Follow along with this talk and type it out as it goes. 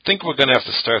think we're going to have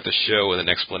to start the show with an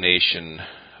explanation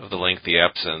of the lengthy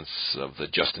absence of the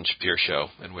Justin Shapiro show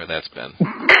and where that's been.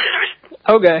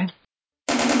 Okay.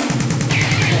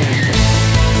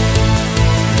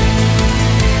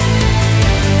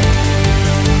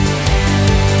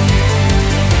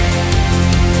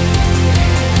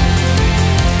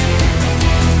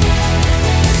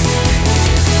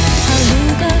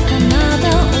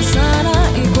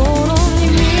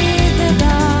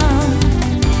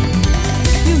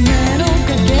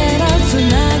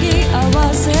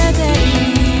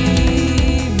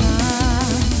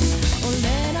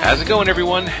 How's it going,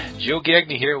 everyone? Joe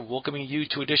Gagney here, welcoming you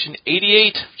to edition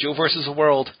 88 of Joe vs. the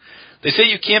World. They say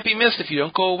you can't be missed if you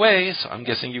don't go away, so I'm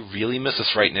guessing you really miss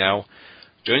us right now.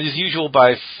 Joined as usual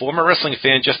by former wrestling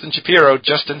fan Justin Shapiro.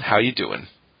 Justin, how you doing?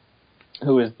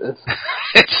 Who is this?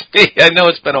 It's me. I know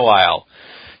it's been a while.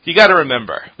 You got to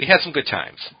remember, we had some good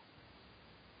times.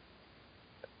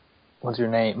 What's your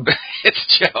name?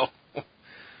 It's Joe.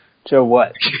 Joe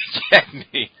what?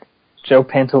 Gagney. Joe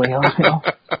Pantoliano?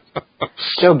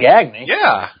 Joe Gagney?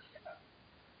 Yeah.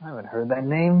 I haven't heard that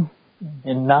name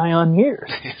in nigh on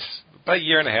years. About a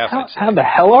year and a half, I'd say. How the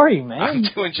hell are you, man? I'm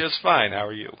doing just fine. How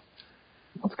are you?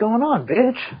 What's going on,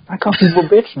 bitch? I call people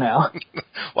bitch now.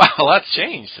 Wow, a lot's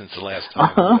changed since the last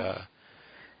time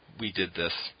we did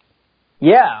this.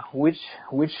 Yeah. Which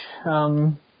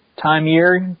time,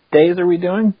 year, days are we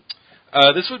doing?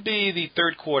 This would be the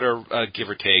third quarter, give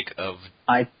or take, of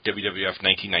WWF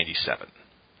 1997.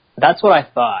 That's what I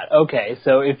thought. Okay,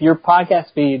 so if your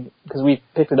podcast feed, because we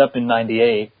picked it up in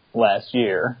 98 last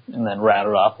year, and then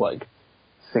rattled off like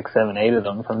 6, 7, 8 of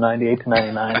them from 98 to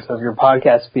 99, so if your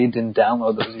podcast feed didn't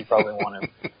download those, you probably want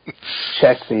to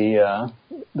check the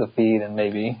feed and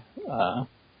maybe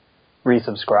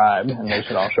resubscribe, and they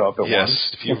should all show up at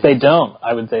once. If they don't,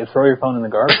 I would say throw your phone in the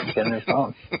garbage, get a new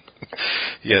phone.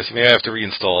 Yes, you may have to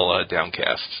reinstall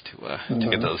Downcast to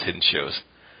get those hidden shows.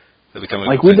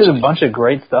 Like, we did a bunch of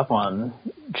great stuff on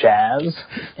Jazz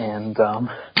and The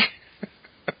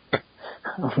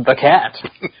Cat.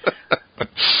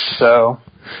 So,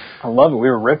 I love it. We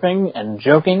were ripping and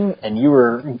joking, and you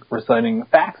were reciting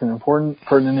facts and important,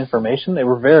 pertinent information. They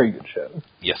were very good shows.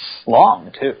 Yes.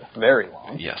 Long, too. Very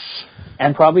long. Yes.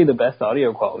 And probably the best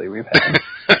audio quality we've had.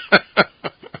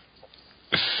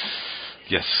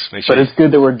 Yes. But it's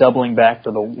good that we're doubling back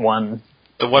for the one...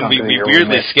 The one we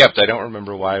weirdly skipped. I don't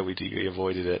remember why we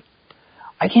avoided it.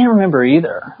 I can't remember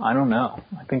either. I don't know.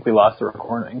 I think we lost the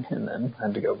recording and then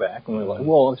had to go back. And we were like,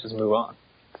 well, let's just move on.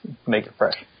 Make it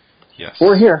fresh. Yes.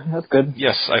 We're here. That's good.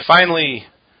 Yes. I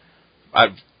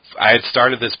had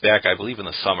started this back, I believe, in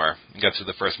the summer. Got through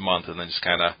the first month and then just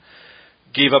kind of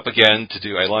gave up again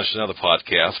I launched another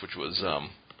podcast, which was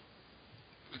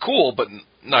cool, but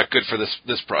not good for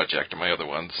this project or my other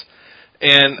ones.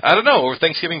 And I don't know, over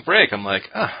Thanksgiving break, I'm like,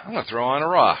 I'm going to throw on a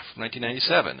Raw from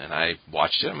 1997. And I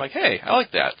watched it. I'm like, hey, I like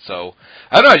that. So,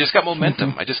 I don't know, I just got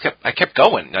momentum. I kept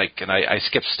going. And I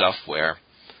skipped stuff where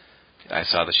I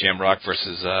saw the Shamrock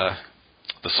versus the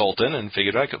Sultan and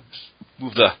figured I could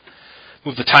move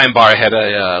the time bar ahead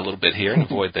a little bit here and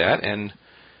avoid that. And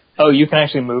oh, you can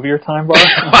actually move your time bar?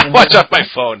 I watch off my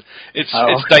phone. It's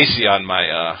dicey on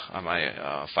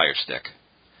my Fire Stick.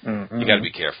 Mm-hmm. You got to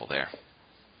be careful there.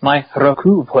 My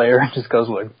Roku player just goes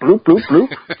like bloop bloop bloop.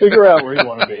 Figure out where you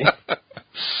want to be.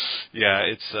 Yeah,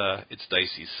 it's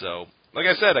dicey. So, like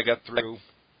I said, I got through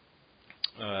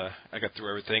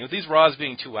everything. With these Raws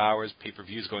being 2 hours,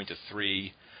 pay-per-views going to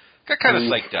 3, got kind of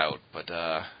psyched out. But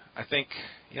I think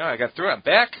I got through it. I'm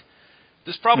back.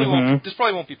 This probably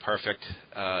won't be perfect.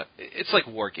 It's like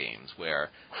War Games,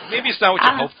 where maybe it's not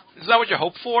what you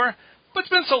hope for, but it's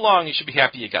been so long, you should be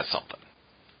happy you got something.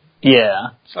 Yeah.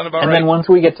 Sound about and right? Then once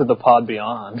we get to the Pod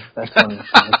Beyond, that's when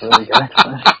it's really good.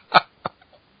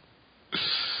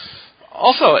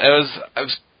 Also, I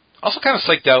was also kind of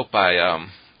psyched out by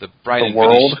the Brian and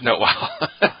World? Vinny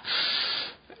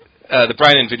the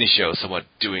Brian and Vinny show, somewhat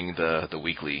doing the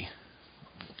weekly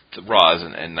Raws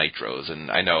and Nitros,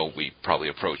 and I know we probably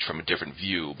approach from a different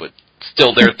view, but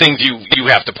still there are things you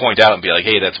have to point out and be like,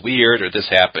 hey, that's weird, or this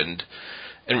happened.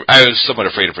 And I was somewhat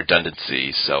afraid of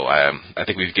redundancy, so I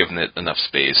think we've given it enough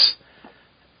space.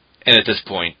 And at this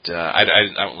point, I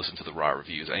don't listen to the Raw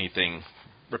reviews. Anything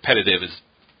repetitive is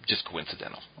just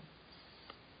coincidental.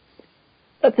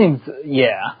 That seems,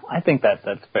 I think that's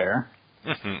fair.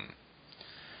 Mm-hmm.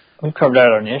 We've covered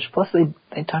out our niche. Plus,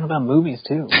 they talk about movies,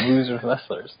 too. Movies with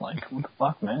wrestlers. Like, what the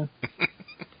fuck, man?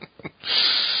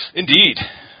 Indeed.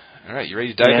 All right, you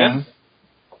ready to dive in?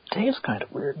 Dave's kind of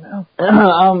weird now.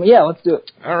 Let's do it.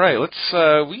 All right,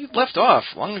 we left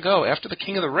off long ago after the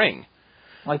King of the Ring.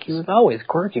 Like, he was always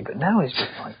quirky, but now he's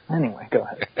just like... Anyway, go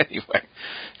ahead. Anyway,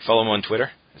 follow him on Twitter.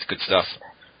 It's good stuff.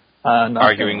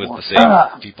 Arguing with the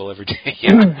same people every day.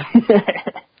 Yeah.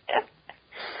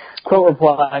 Quote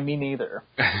reply, me neither.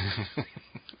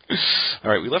 All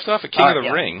right, we left off at King of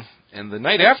the Ring, and the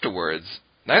night afterwards,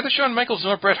 neither Shawn Michaels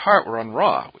nor Bret Hart were on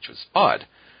Raw, which was odd.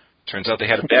 Turns out they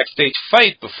had a backstage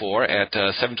fight before at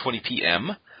 7:20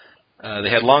 p.m. They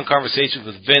had long conversations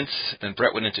with Vince, and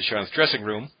Bret went into Shawn's dressing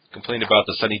room, complained about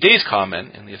the Sunny Days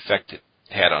comment and the effect it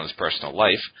had on his personal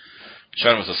life.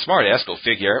 Shawn was a smart-ass, go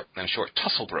figure, and a short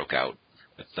tussle broke out,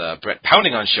 with Bret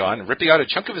pounding on Shawn and ripping out a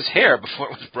chunk of his hair before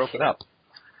it was broken up.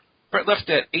 Bret left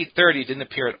at 8:30, didn't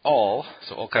appear at all,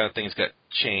 so all kind of things got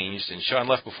changed, and Shawn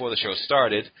left before the show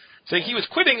started, saying he was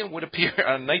quitting and would appear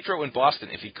on Nitro in Boston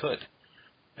if he could.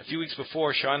 A few weeks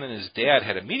before, Shawn and his dad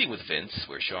had a meeting with Vince,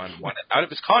 where Shawn wanted out of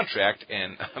his contract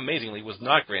and, amazingly, was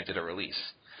not granted a release.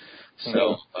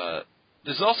 So,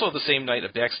 this is also the same night a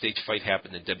backstage fight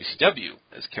happened in WCW,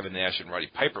 as Kevin Nash and Roddy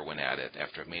Piper went at it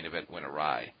after a main event went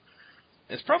awry.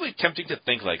 It's probably tempting to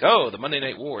think like, oh, the Monday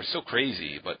Night War is so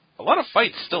crazy, but a lot of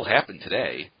fights still happen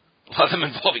today. A lot of them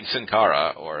involving Sin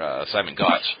Cara or Simon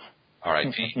Gotch,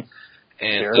 R.I.P.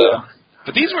 And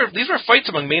but these were fights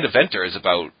among main eventers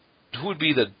about who would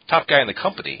be the top guy in the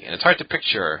company, and it's hard to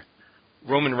picture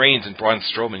Roman Reigns and Braun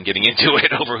Strowman getting into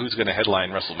it over who's going to headline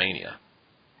WrestleMania.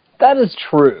 That is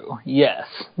true, yes.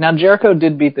 Now, Jericho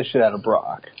did beat the shit out of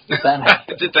Brock. Did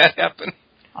that happen?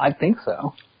 I think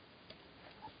so.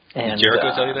 And, did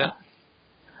Jericho tell you that?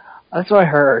 That's what I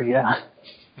heard, yeah.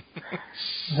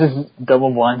 This is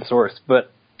double blind source,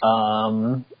 but,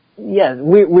 yeah,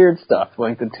 weird stuff,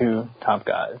 like the two top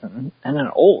guys, and an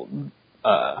old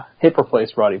hip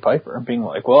replaced Roddy Piper, being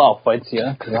like, well, I'll fight you,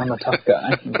 because I'm a tough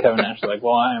guy. And Kevin Nash is like,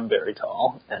 well, I am very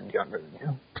tall and younger than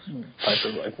you. And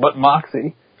Piper's like, but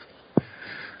Moxie.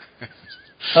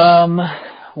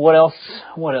 What else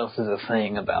is a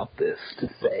thing about this to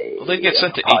say? Well, they get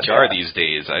sent to HR these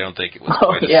days. I don't think it was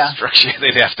quite as structured.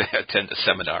 They'd have to attend a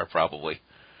seminar, probably.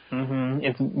 Mm-hmm.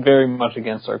 It's very much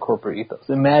against our corporate ethos.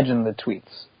 Imagine the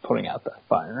tweets putting out that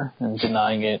fire and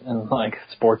denying it, and like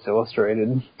Sports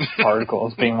Illustrated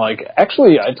articles being like,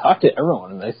 actually, I talked to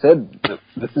everyone and they said that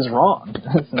this is wrong.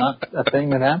 It's not a thing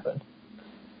that happened.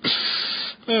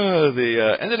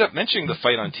 They ended up mentioning the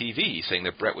fight on TV, saying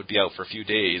that Bret would be out for a few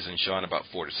days and Shawn about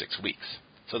 4 to 6 weeks.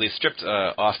 So they stripped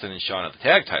Austin and Shawn of the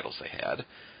tag titles they had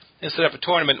and set up a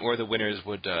tournament where the winners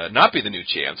would not be the new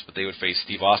champs, but they would face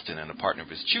Steve Austin and a partner of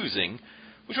his choosing,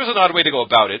 which was an odd way to go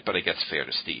about it, but I guess fair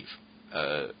to Steve.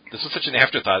 This was such an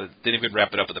afterthought, it didn't even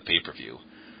wrap it up with a pay-per-view.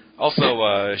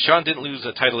 Also, Shawn didn't lose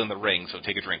a title in the ring, so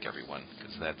take a drink, everyone,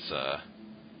 because that's...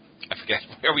 I forget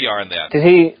where we are on that.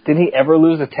 Did he ever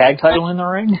lose a tag title in the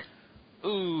ring?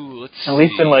 Ooh, let's see. At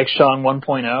least in, like, Shawn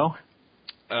 1.0?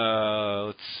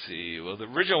 Let's see. Well, the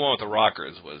original one with the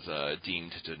Rockers was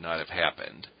deemed to not have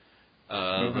happened.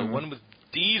 The one with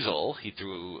Diesel, he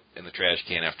threw in the trash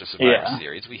can after Survivor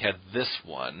Series. We had this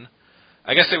one.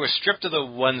 I guess they were stripped of the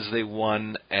ones they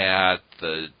won at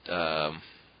the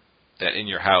that In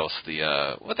Your House.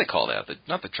 The what they call that?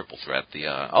 Not the triple threat.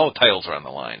 All the titles are on the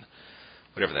line.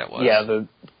 Whatever that was. Yeah,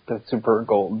 the Super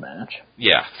Gold match.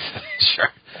 Yeah, sure.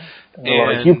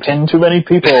 Like, you pinned too many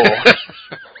people.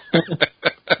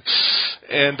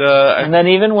 And then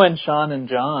even when Shawn and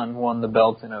John won the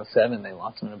belts in 2007, they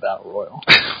lost them in a battle royal.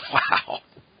 Wow.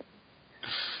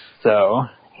 So,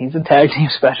 he's a tag team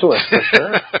specialist for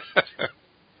sure.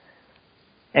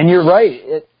 And you're right,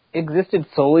 it existed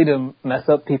solely to mess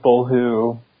up people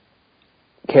who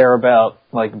care about,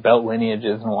 like, belt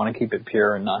lineages and want to keep it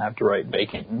pure and not have to write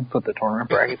vacant and put the tournament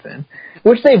brackets in.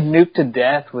 Which they've nuked to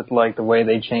death with, like, the way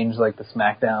they changed, like, the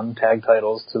SmackDown tag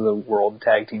titles to the World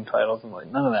Tag Team titles. And, like,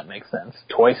 none of that makes sense.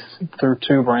 Twice through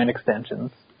 2 brand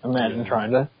extensions. Imagine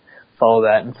trying to follow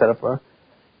that and set up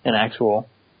an actual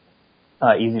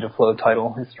easy-to-flow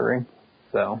title history.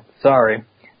 So, sorry.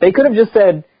 They could have just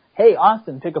said, hey,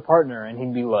 Austin, pick a partner, and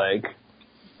he'd be like,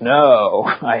 no,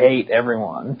 I hate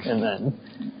everyone. And then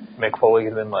Mick Foley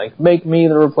would have been like, make me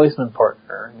the replacement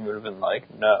partner. And he would have been like,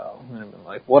 no. And he'd have been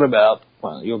like, what about,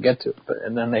 well, you'll get to it.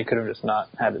 And then they could have just not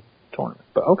had a tournament.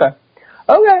 But okay.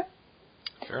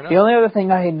 Fair enough. The only other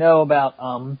thing I know about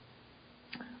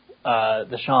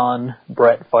the Shawn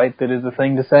Bret fight that is a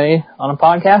thing to say on a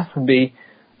podcast would be,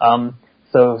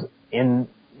 so in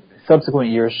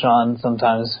subsequent years, Shawn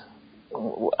sometimes,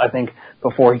 I think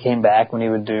before he came back, when he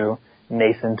would do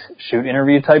nascent shoot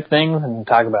interview type things and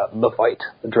talk about the fight,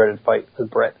 the dreaded fight with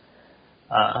Bret,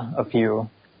 a few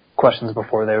questions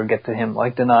before they would get to him,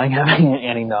 like denying having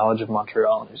any knowledge of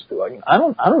Montreal, and just be like, I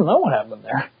don't know what happened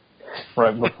there.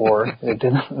 right before they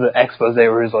did the expose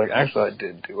where he's like, actually, I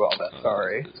did do all that.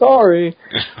 Sorry.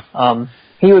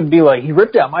 He would be like, he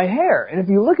ripped out my hair, and if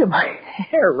you look at my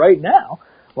hair right now,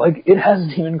 like, it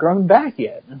hasn't even grown back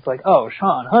yet. And it's like, oh,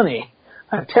 Sean, honey,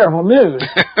 I have terrible news.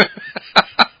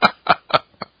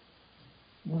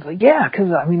 It's like, yeah,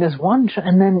 because, I mean, there's one,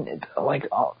 and then, it's like,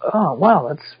 oh, wow,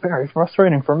 that's very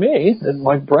frustrating for me, that,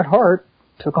 like, Bret Hart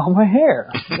took all my hair.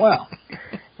 Wow.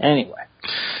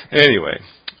 Anyway,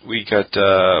 we got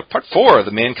part 4 of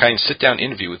the Mankind sit-down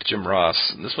interview with Jim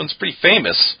Ross. And this one's pretty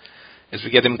famous, as we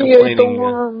get him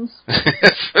complaining.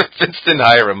 Vince didn't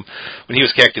hire him when he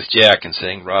was Cactus Jack, and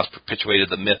saying Ross perpetuated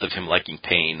the myth of him liking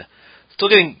pain. Still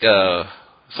getting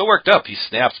so worked up, he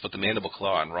snaps with the mandible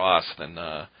claw on Ross, then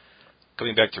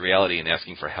coming back to reality and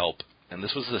asking for help. And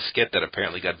this was the skit that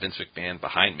apparently got Vince McMahon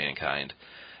behind Mankind.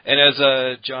 And as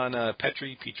John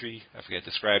Petrie, I forget,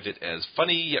 described it as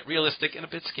funny yet realistic and a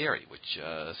bit scary, which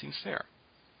seems fair.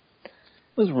 It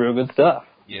was real good stuff.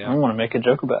 Yeah. I don't want to make a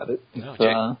joke about it.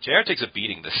 No, JR takes a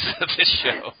beating this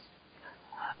show.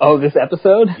 Oh, this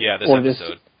episode? Yeah, this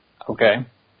episode. Okay.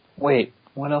 Wait,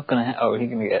 what else gonna happen? Oh, he's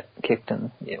gonna get kicked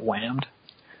and get whammed?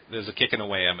 There's a kick and a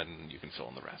wham, and you can fill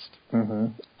in the rest. Mm-hmm.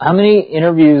 How many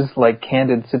interviews, like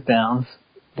candid sit-downs,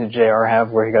 did JR have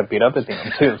where he got beat up at the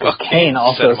end, too? Because Kane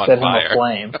also set him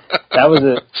aflame. That was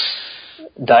a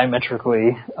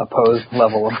diametrically opposed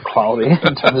level of quality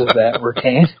in terms of that, where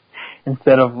Kane,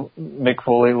 instead of Mick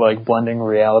Foley, like, blending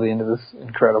reality into this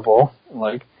incredible,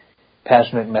 like,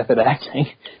 passionate method acting,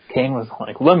 Kane was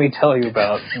like, let me tell you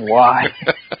about why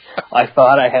I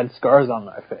thought I had scars on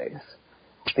my face.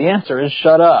 The answer is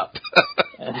shut up.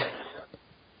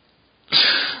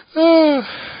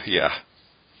 Yeah.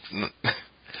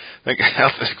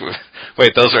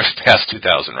 Wait, those are past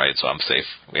 2000, right? So I'm safe.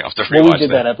 We have to rewatch Well, we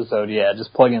did that episode, yeah.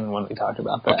 Just plug in when we talked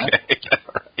about that. Okay,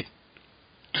 right.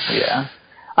 Yeah.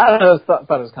 I don't know, thought it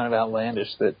was kind of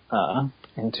outlandish that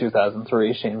in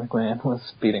 2003 Shane McMahon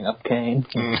was beating up Kane,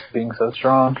 being so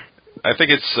strong. I think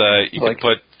it's, you could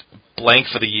put blank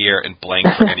for the year and blank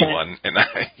for anyone, and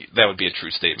that would be a true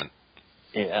statement.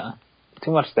 Yeah.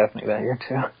 Too much Stephanie that year,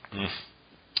 too.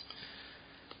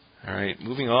 All right,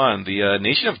 moving on. The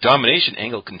Nation of Domination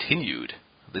angle continued.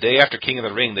 The day after King of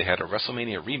the Ring, they had a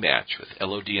WrestleMania rematch with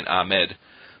LOD and Ahmed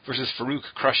versus Farouk,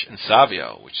 Crush, and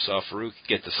Savio, which saw Farouk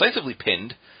get decisively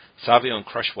pinned. Savio and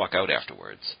Crush walk out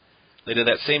afterwards. Later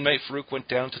that same night, Farouk went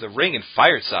down to the ring and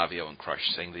fired Savio and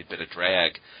Crush, saying they'd been a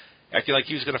drag. Acting like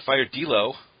he was going to fire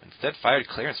D'Lo, instead fired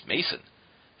Clarence Mason,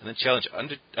 and then challenged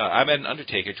Ahmed and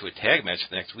Undertaker to a tag match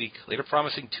the next week, later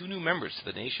promising 2 new members to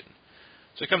the Nation.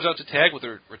 So he comes out to tag with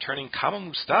a returning Kama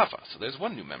Mustafa, so there's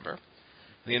one new member.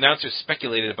 The announcers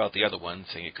speculated about the other one,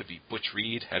 saying it could be Butch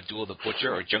Reed, Abdullah the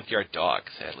Butcher, or Junkyard Dog.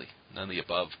 Sadly, none of the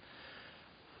above.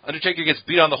 Undertaker gets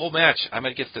beat on the whole match.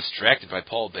 Ahmed gets distracted by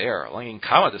Paul Bearer, allowing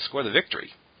Kama to score the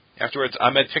victory. Afterwards,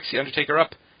 Ahmed picks the Undertaker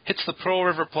up, hits the Pearl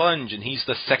River Plunge, and he's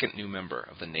the second new member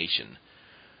of the Nation.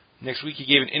 Next week, he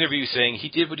gave an interview saying he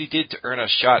did what he did to earn a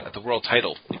shot at the world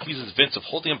title. He accuses Vince of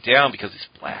holding him down because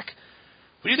he's black.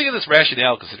 What do you think of this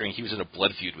rationale, considering he was in a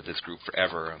blood feud with this group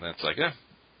forever? And that's like,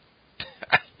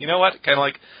 you know what? Kind of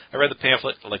like, I read the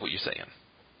pamphlet, I like what you're saying.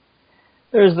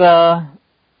 There's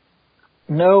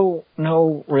no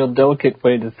real delicate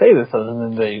way to say this other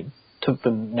than they took the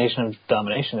Nation of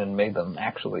Domination and made them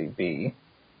actually be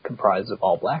comprised of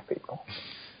all black people.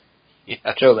 Yes.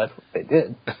 Joe, that's what they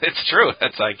did. It's true.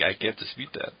 That's I can't dispute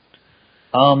that.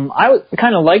 I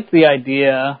kind of liked the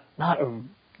idea, not of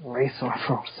race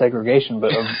or segregation,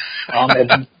 but of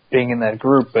Ahmed being in that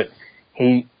group. But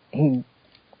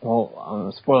well,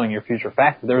 I'm spoiling your future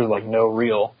fact, but there was like no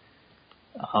real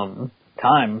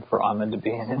time for Ahmed to be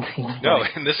in it. No,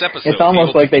 in this episode, it's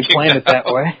almost like they planned it that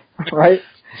way, right?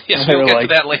 Yes, we'll get to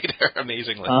that later.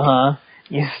 Amazingly.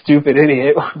 You stupid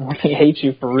idiot. We hate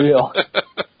you for real.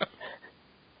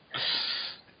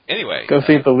 Anyway. Go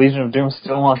see if the Legion of Doom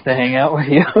still wants to hang out with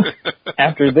you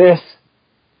after this.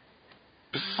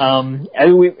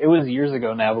 It was years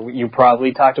ago now, but you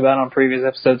probably talked about on previous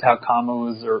episodes how Kama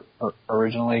was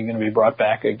originally going to be brought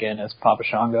back again as Papa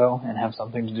Shango and have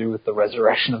something to do with the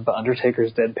resurrection of the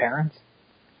Undertaker's dead parents.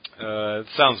 It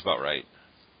sounds about right.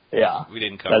 Yeah. We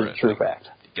didn't cover it. That's a true fact.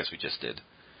 I guess we just did.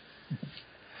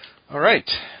 All right.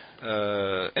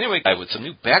 Anyway, with some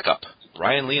new backup.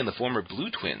 Ryan Lee and the former Blue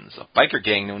Twins, a biker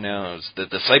gang known as the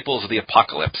Disciples of the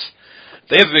Apocalypse.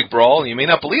 They have a big brawl, and you may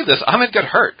not believe this, Ahmed got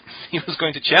hurt. He was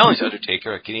going to challenge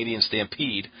Undertaker, a Canadian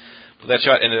Stampede, but that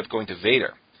shot ended up going to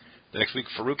Vader. The next week,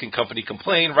 Farouk and company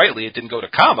complain, rightly, it didn't go to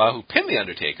Kama, who pinned the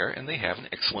Undertaker, and they have an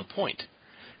excellent point.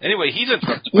 Anyway, he's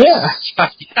interrupted. Yeah.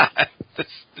 Yeah, this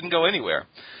didn't go anywhere.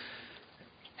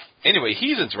 Anyway,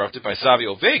 he's interrupted by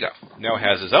Savio Vega, who now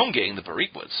has his own gang, the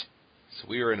Boricuas. So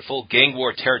we are in full gang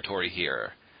war territory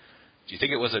here. Do you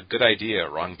think it was a good idea,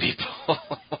 wrong people?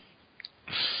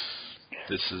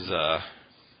 This is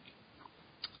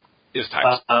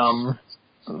time.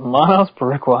 Manos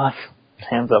Boricuas,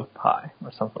 hands up high,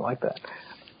 or something like that.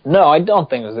 No, I don't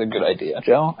think it was a good idea,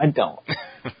 Joe. I don't.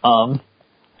 I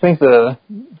think the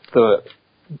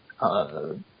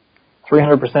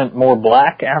 300% more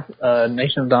black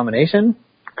Nation of Domination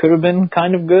could have been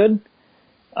kind of good.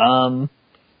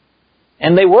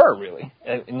 And they were, really,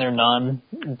 in their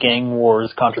non-gang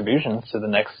wars contributions to the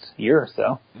next year or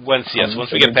so. Once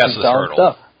we get past this hurdle.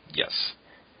 Stuff. Yes.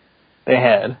 They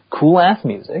had cool-ass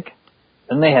music,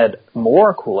 then they had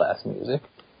more cool-ass music,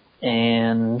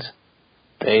 and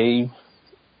they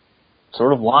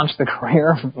sort of launched the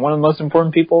career of one of the most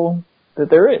important people that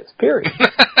there is, period.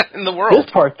 In the world. This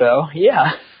part, though,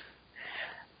 yeah.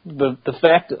 The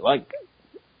fact that, like,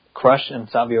 Crush and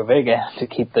Savio Vega have to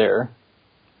keep their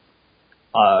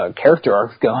character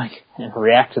arcs going and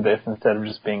react to this instead of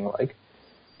just being, like,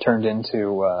 turned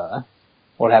into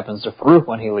what happens to Farouk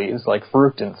when he leaves. Like,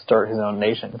 Farouk didn't start his own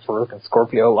nation. Farouk and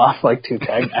Scorpio lost, like, 2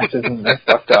 tag matches and they're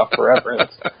fucked off forever.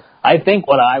 That's, I think,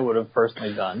 what I would have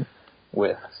personally done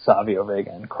with Savio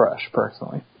Vega and Crush,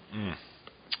 personally.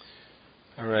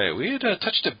 All right, we had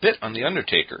touched a bit on The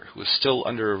Undertaker, who was still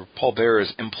under Paul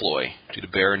Bearer's employ, due to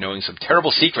Bearer knowing some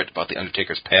terrible secret about The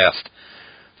Undertaker's past.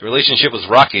 The relationship was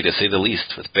rocky, to say the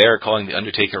least, with Bearer calling The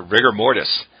Undertaker rigor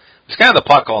mortis. It was kind of the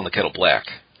pot calling the kettle black.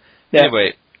 Yeah.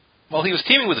 Anyway, while he was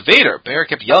teaming with Vader, Bearer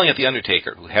kept yelling at The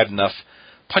Undertaker, who had enough,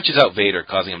 punches out Vader,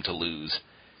 causing him to lose.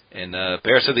 And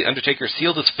Bearer said The Undertaker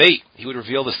sealed his fate. He would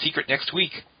reveal the secret next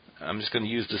week. I'm just going to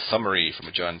use this summary from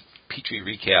a John Petrie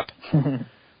recap.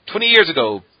 20 years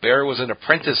ago, Bearer was an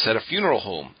apprentice at a funeral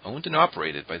home owned and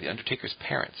operated by The Undertaker's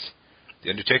parents. The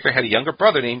Undertaker had a younger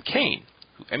brother named Kane,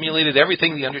 who emulated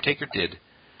everything The Undertaker did.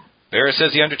 Bearer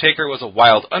says The Undertaker was a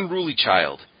wild, unruly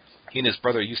child. He and his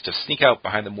brother used to sneak out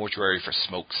behind the mortuary for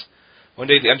smokes. One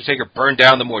day, The Undertaker burned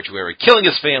down the mortuary, killing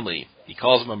his family. He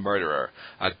calls him a murderer,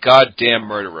 a goddamn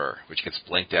murderer, which gets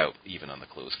blanked out even on the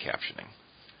closed captioning.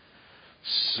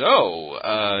 So,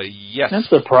 yes. That's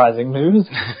surprising news.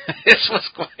 This was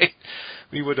quite...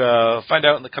 We would find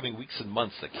out in the coming weeks and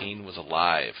months that Kane was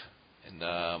alive. And,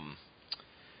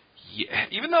 yeah,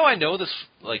 even though I know this,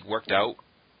 like, worked out,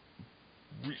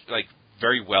 like,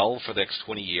 very well for the next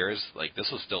 20 years, like,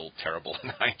 this was still terrible in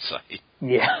hindsight.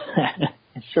 Yeah,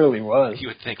 it surely was. You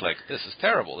would think, like, this is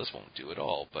terrible, this won't do at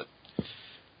all, but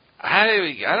I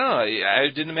don't know, I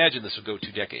didn't imagine this would go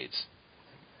 2 decades.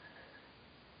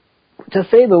 To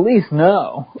say the least,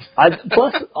 no.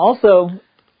 Plus, also,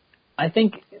 I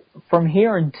think from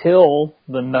here until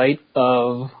the night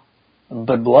of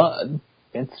the blood,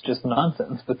 it's just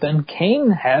nonsense. But then Kane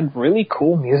had really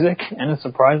cool music and a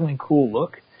surprisingly cool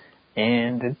look,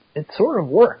 and it sort of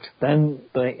worked. Then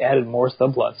they added more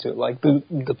subplots to it. Like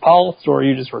the Paul story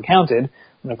you just recounted,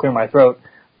 I'm going to clear my throat,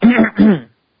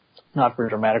 not for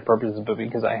dramatic purposes, but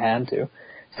because I had to.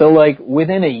 So, like,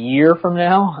 within a year from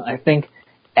now, I think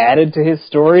added to his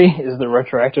story is the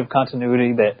retroactive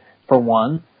continuity that, for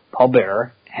one, Paul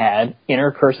Bearer had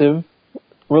intercursive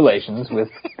relations with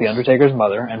The Undertaker's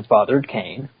mother and fathered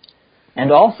Kane.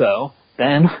 And also,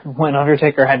 then, when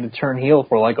Undertaker had to turn heel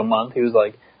for like a month, he was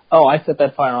like, oh, I set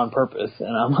that fire on purpose,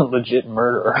 and I'm a legit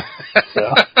murderer.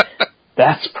 So,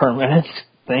 that's permanent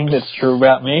thing that's true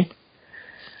about me.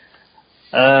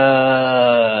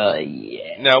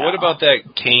 Yeah. Now, what about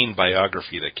that Kane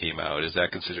biography that came out? Is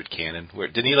that considered canon? Where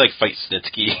didn't he, like, fight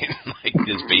Snitsky in, like,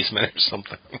 his basement or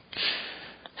something?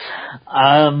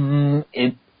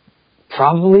 It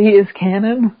probably is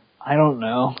canon. I don't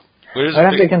know. I'd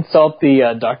have to consult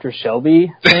the Dr.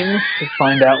 Shelby thing to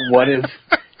find out what is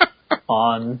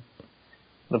on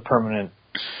the permanent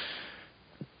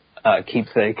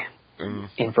keepsake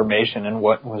information and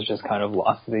what was just kind of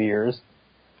lost to the years.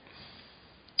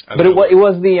 But it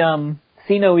was the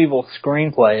See No Evil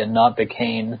screenplay and not the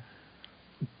Kane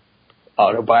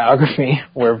autobiography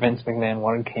where Vince McMahon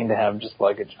wanted Kane to have just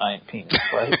like a giant penis,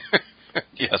 right?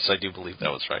 Yes, I do believe that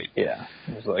was right. Yeah.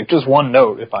 It was like, just one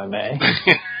note, if I may.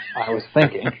 I was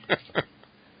thinking.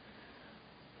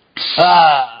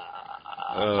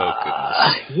 Oh,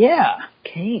 goodness. Yeah,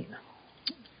 Kane.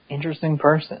 Interesting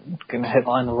person. Gonna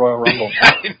headline the Royal Rumble now.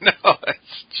 I know.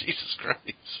 Jesus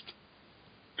Christ.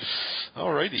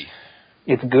 Alrighty.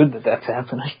 It's good that that's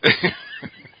happening.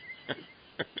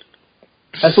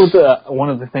 That's what one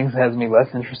of the things that has me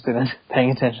less interested in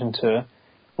paying attention to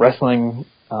wrestling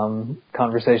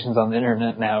conversations on the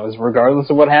internet now is regardless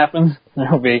of what happens, there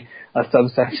will be a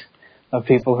subset of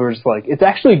people who are just like, it's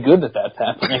actually good that that's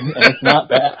happening, and it's not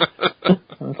bad.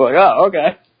 It's like, oh,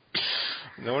 okay.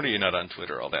 No wonder you're not on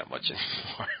Twitter all that much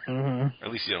anymore. Mm-hmm. Or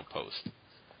at least you don't post.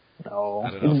 No. I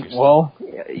don't know if you're well,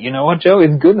 you know what, Joe?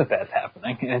 It's good that that's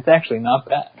happening, and it's actually not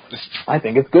bad. I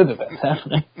think it's good that that's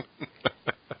happening.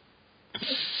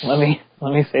 Let me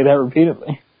say that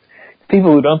repeatedly.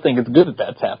 People who don't think it's good that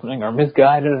that's happening are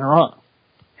misguided and wrong.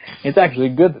 It's actually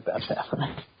good that that's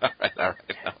happening. All right.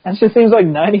 That just seems like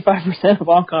 95% of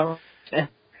all conversation.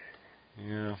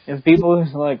 Yeah. Is people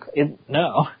who's like,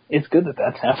 no, it's good that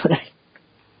that's happening.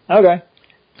 Okay.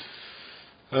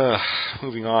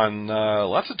 Moving on,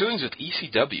 lots of doings with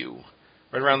ECW.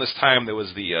 Right around this time, there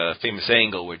was the famous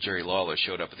angle where Jerry Lawler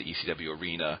showed up at the ECW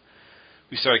arena.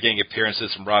 We started getting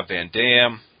appearances from Rob Van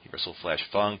Dam. He wrestled Flash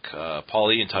Funk.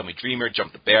 Paulie and Tommy Dreamer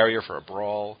jumped the barrier for a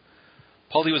brawl.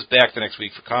 Paulie was back the next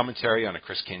week for commentary on a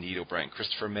Chris Candido-Brian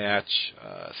Christopher match,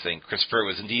 saying Christopher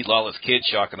was indeed Lawler's kid,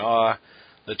 shock and awe.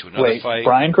 Led to another fight.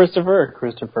 Brian Christopher or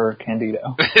Christopher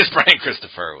Candido? It's Brian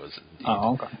Christopher was indeed.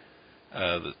 Oh, okay.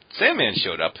 The Sandman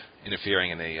showed up,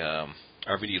 interfering in a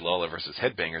RVD Lawler versus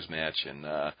Headbangers match, and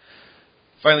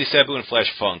finally Sabu and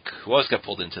Flash Funk, who always got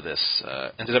pulled into this,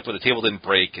 ended up with the table didn't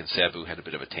break, and Sabu had a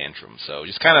bit of a tantrum. So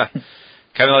just kind of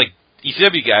like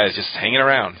ECW guys, just hanging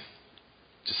around,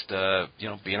 just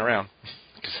being around.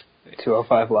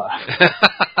 205 Live.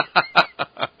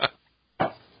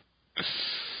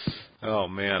 Oh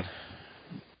man,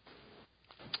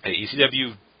 hey,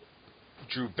 ECW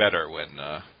drew better when.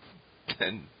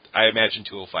 And I imagine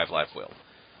 205 Live will.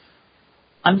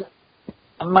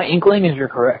 My inkling is you're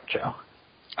correct, Joe.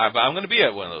 I'm going to be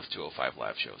at one of those 205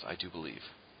 Live shows, I do believe.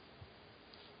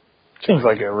 Seems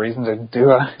like a reason to do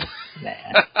a...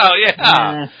 Nah. Oh, yeah.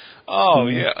 Nah. Oh,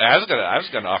 yeah. I was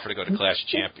gonna offer to go to Clash of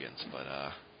Champions, but,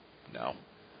 no.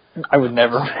 I would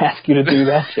never ask you to do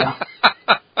that, Joe.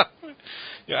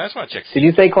 Yeah, I just want to check. Did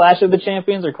you say Clash of the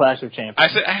Champions or Clash of Champions? I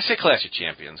say Clash of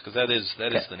Champions, because that is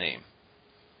the name.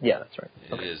 Yeah, that's right.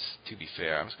 It is, to be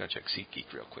fair. I'm just going to check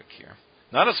SeatGeek real quick here.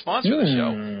 Not a sponsor of the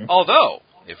show. Although,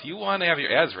 if you want to have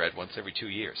your ads read once every 2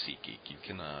 years, SeatGeek, you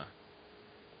can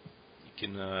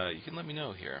let me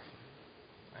know here.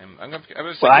 Oh,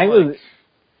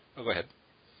 go ahead.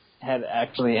 Had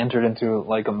actually entered into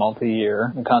like a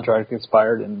multi-year. The contract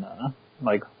expired in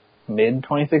mid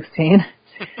 2016,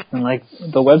 and like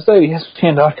the website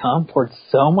ESPN.com poured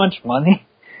so much money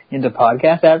into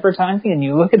podcast advertising, and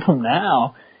you look at them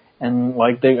now. And,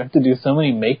 like, they have to do so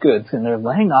many make-goods, and they're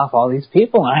laying off all these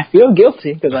people, and I feel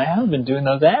guilty because I haven't been doing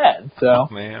those ads. So,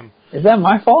 man, is that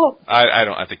my fault? I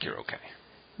don't. I think you're okay.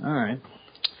 All right.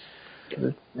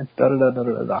 It's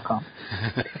da-da-da-da-da.com.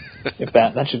 If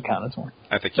that should count as one.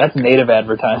 I think that's native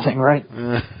advertising, right?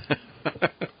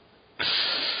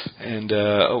 And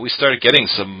we started getting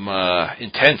some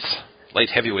intense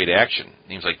light heavyweight action.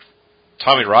 Names like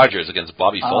Tommy Rogers against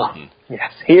Bobby Fulton.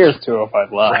 Yes, here's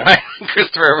 205 Live. Right.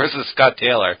 Christopher versus Scott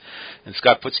Taylor, and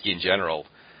Scott Putski in general.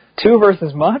 2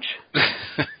 versus much?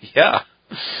 Yeah.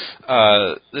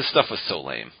 This stuff was so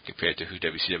lame compared to who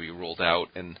WCW rolled out.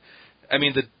 And, I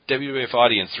mean, the WWF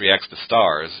audience reacts to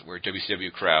stars, where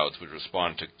WCW crowds would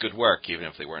respond to good work even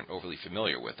if they weren't overly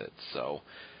familiar with it. So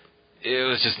it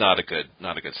was just not a good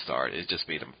start. It just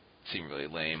made them seem really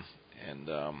lame. And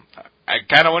I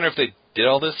kind of wonder if they did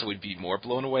all this, so we'd be more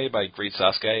blown away by Great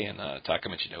Sasuke and Taka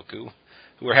Michinoku,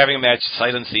 who were having a match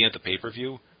sight unseen at the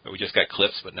pay-per-view, where we just got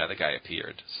clips, but now the guy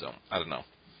appeared. So, I don't know.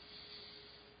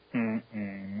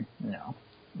 No.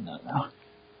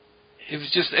 It was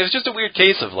just a weird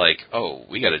case of like, oh,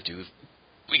 we got to do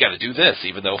this,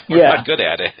 even though we're not good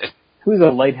at it. Who's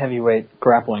a light heavyweight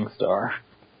grappling star?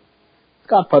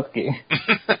 Scott Putski.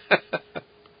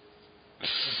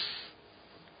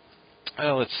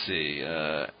 Well, let's see.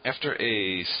 After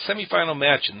a semifinal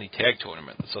match in the tag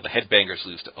tournament, so the Headbangers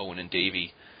lose to Owen and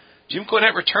Davey, Jim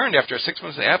Cornette returned after a 6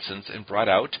 months absence and brought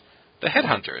out the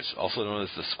Headhunters, also known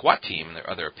as the Squat Team in their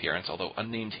other appearance, although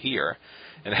unnamed here.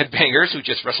 And the Headbangers, who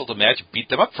just wrestled a match, beat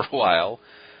them up for a while.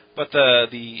 But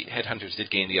the Headhunters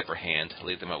did gain the upper hand,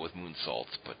 laid them out with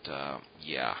moonsaults. But,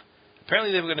 yeah.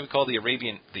 Apparently they were going to be called the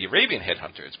Arabian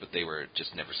Headhunters, but they were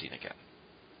just never seen again.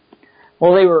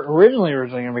 Well, they were originally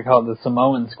going to be called the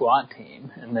Samoan Squat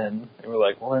Team, and then they were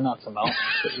like, well, they're not Samoans,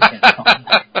 so you can't call them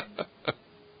that.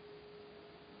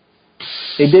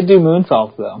 They did do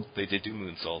moonsaults, though. They did do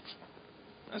moonsaults.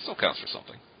 That still counts for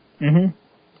something. Mm-hmm.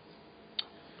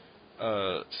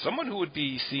 Someone who would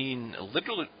be seen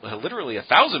literally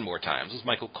 1,000 more times was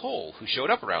Michael Cole, who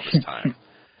showed up around this time.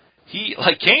 He,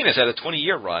 like Kane, has had a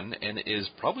 20-year run and is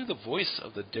probably the voice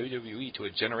of the WWE to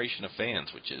a generation of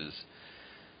fans, which is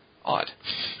odd.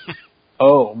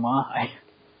 Oh, my.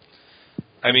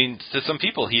 I mean, to some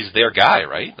people, he's their guy,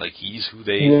 right? Like, he's who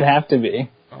they... He would have to be.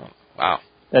 Oh, wow.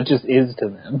 That just is to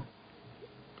them.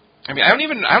 I mean, I don't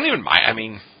even mind. I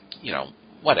mean,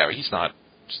 whatever. He's not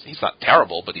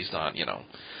terrible, but he's not,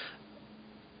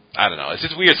 I don't know. It's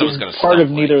just weird someone's going to part of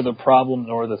neither the problem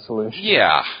nor the solution.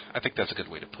 Yeah, I think that's a good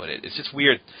way to put it. It's just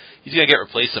weird. He's going to get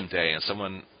replaced someday, and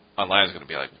someone online is going to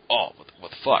be like, oh,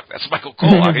 what the fuck? That's Michael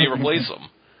Cole. How can you replace him?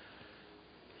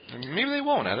 Maybe they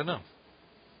won't. I don't know.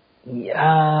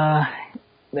 Yeah,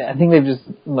 I think they've just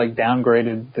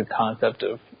downgraded the concept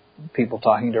of people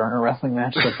talking during a wrestling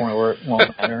match to the point where it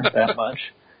won't matter that much.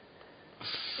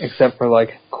 Except for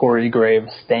Corey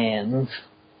Graves stands.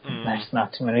 There's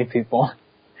not too many people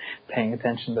paying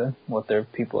attention to what their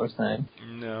people are saying.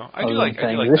 No, I do like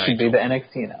this should be the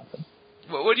NXT announcement.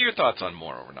 What are your thoughts on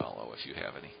Mauro Ranallo, if you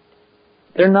have any?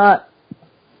 They're not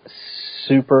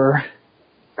super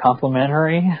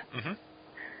complimentary. Mm-hmm.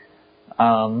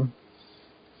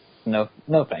 No,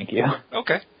 thank you.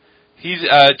 Okay. He's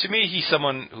to me, he's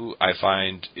someone who I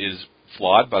find is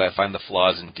flawed, but I find the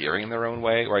flaws endearing in their own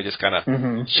way, where I just kind of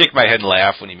shake my head and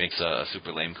laugh when he makes a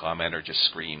super lame comment or just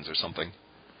screams or something.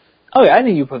 Oh, yeah, I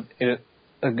think you put it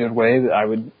a good way that I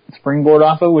would springboard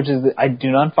off of, which is that I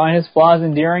do not find his flaws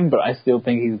endearing, but I still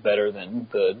think he's better than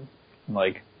the,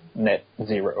 net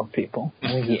zero people. I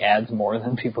think he adds more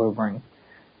than people who bring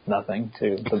nothing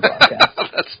to the broadcast.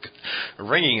 That's good. A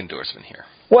ringing endorsement here.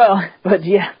 Well, but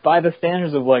yeah, by the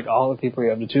standards of all the people you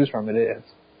have to choose from, it is.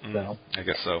 So I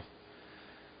guess so.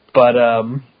 But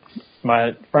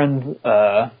my friend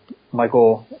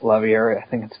Michael Lavieri, I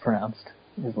think it's pronounced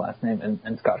his last name,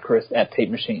 and Scott Christ at Tape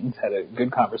Machines had a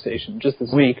good conversation just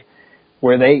this week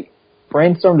where they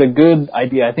brainstormed a good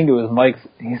idea. I think it was Mike's.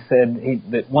 He said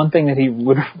that one thing that he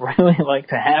would really like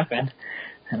to happen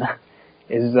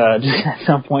is just at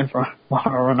some point for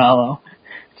Mauro Ranallo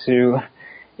to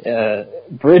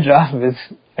bridge off of his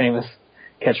famous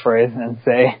catchphrase and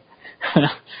say,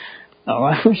 oh,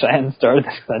 I wish I hadn't started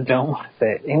this because I don't want to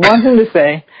say it. He wants him to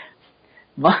say,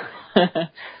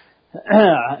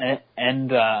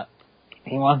 and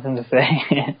he wants him to say,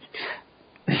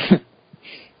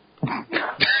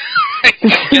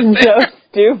 this is so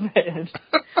stupid.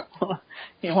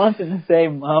 He wants him to say,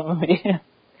 Mamma Mia.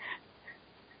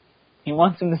 He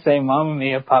wants him to say, Mamma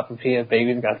Mia, Papa Pia,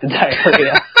 baby's got the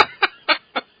diarrhea.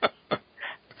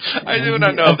 I do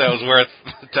not know if that was worth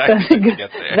the time to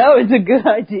get there. No, it's a good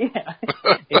idea.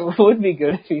 It would be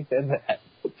good if he said that.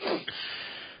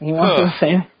 He wants him to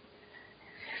say.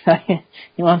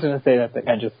 He wants him to say that thing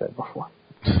I just said before.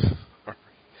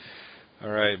 All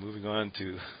right, moving on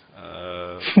to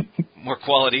more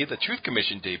quality. The Truth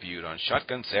Commission debuted on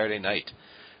Shotgun Saturday Night.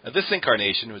 This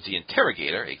incarnation was the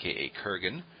Interrogator, a.k.a.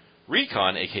 Kurgan,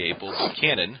 Recon, a.k.a. Bull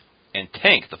Buchanan, and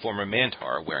Tank, the former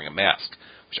Mantar, wearing a mask,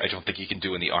 which I don't think you can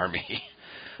do in the Army.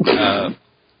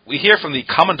 We hear from the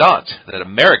Commandant that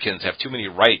Americans have too many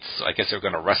rights, so I guess they're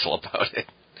going to wrestle about it.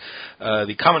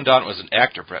 The Commandant was an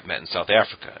actor Brett met in South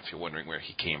Africa, if you're wondering where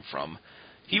he came from.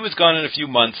 He was gone in a few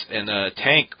months, and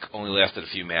Tank only lasted a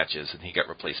few matches, and he got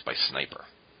replaced by Sniper.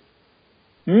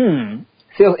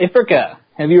 South Africa.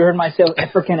 Have you heard my South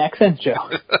African accent, Joe?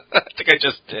 I think I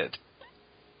just did.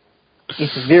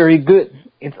 It's very good.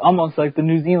 It's almost like the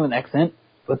New Zealand accent,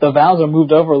 but the vowels are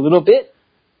moved over a little bit.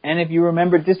 And if you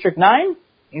remember District 9,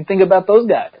 you think about those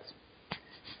guys.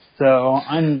 So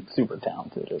I'm super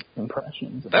talented at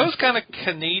impressions. That was kind of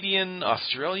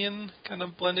Canadian-Australian kind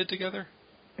of blended together?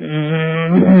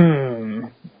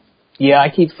 Yeah, I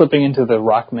keep slipping into the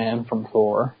Rockman from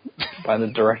Thor by the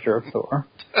director of Thor.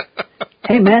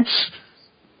 Hey, man.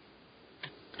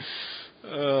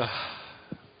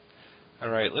 All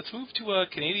right, let's move to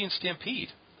Canadian Stampede,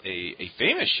 a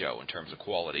famous show in terms of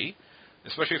quality,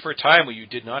 especially for a time where you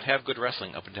did not have good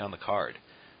wrestling up and down the card.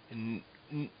 And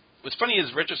what's funny is,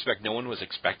 in retrospect, no one was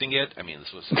expecting it. I mean,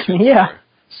 this was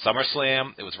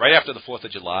SummerSlam. It was right after the 4th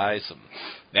of July. Some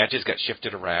matches got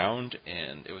shifted around,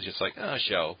 and it was just like, a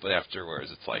show. But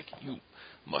afterwards, it's like, you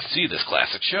must see this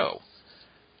classic show.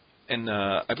 And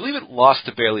I believe it lost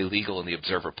to Barely Legal in the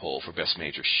Observer poll for Best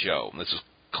Major Show. And this was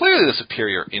clearly the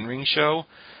superior in-ring show,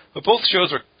 but both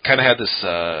shows kind of had this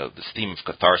theme of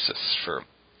catharsis. For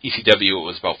ECW, it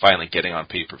was about finally getting on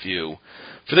pay-per-view.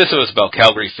 For this, it was about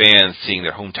Calgary fans seeing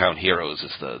their hometown heroes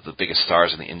as the biggest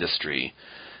stars in the industry,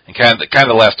 and kind of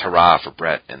the last hurrah for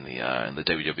Brett in the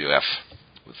WWF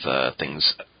with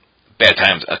bad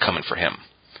times coming for him.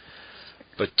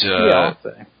 But I'll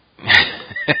say.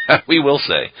 we will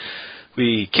say.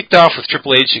 We kicked off with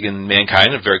Triple H against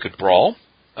Mankind, a very good brawl.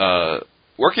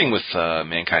 Working with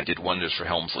Mankind did wonders for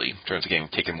Helmsley in terms of getting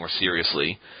taken more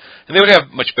seriously. And they would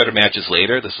have much better matches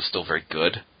later. This was still very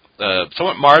good.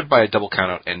 somewhat marred by a double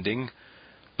countout ending,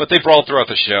 but they brawled throughout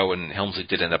the show, and Helmsley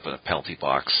did end up in a penalty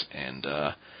box. And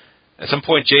at some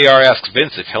point, JR asks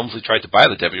Vince if Helmsley tried to buy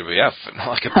the WWF, and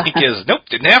all I can think is, nope,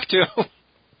 didn't have to.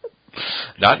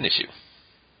 Not an issue.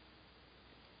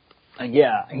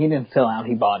 Yeah, he didn't sell out,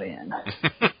 he bought in.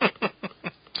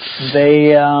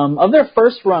 They, of their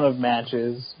first run of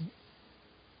matches,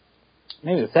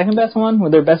 maybe the second best one?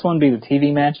 Would their best one be the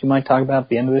TV match you might talk about at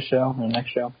the end of the show, or the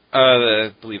next show?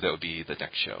 I believe that would be the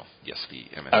next show. Yes, the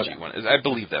MSG one. I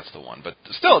believe that's the one. But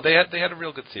still, they had a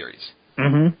real good series.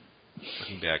 Mm-hmm.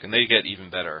 Looking back, and they get even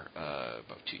better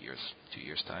about 2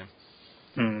 years time.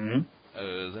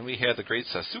 Mm-hmm. Then we had the Great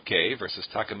Sasuke versus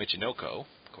Taka Michinoko,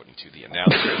 according to the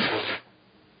announcers.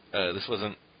 This was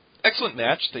an excellent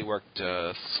match. They worked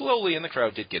slowly, and the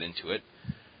crowd did get into it.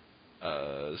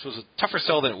 This was a tougher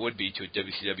sell than it would be to a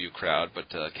WCW crowd, but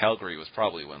Calgary was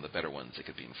probably one of the better ones they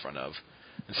could be in front of.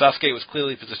 And Sasuke was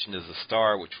clearly positioned as a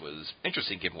star, which was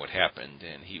interesting given what happened,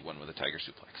 and he won with a Tiger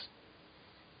Suplex.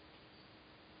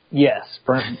 Yes,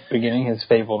 beginning his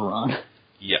fabled run.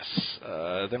 Yes.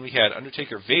 Then we had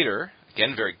Undertaker Vader,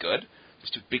 again very good.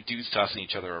 Just two big dudes tossing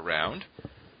each other around.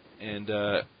 And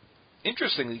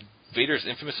interestingly, Vader's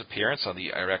infamous appearance on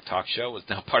the Iraq talk show was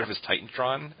now part of his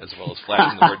Titantron, as well as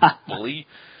flashing the word bully.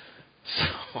 So,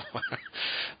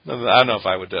 I don't know if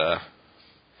I would...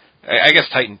 I guess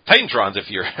Titantrons, if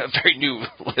you're a very new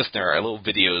listener, are little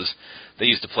videos they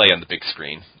used to play on the big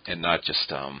screen, and not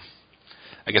just...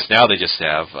 I guess now they just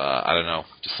have, I don't know,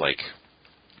 just like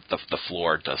the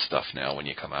floor does stuff now when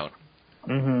you come out.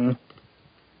 Mm-hmm.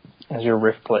 As your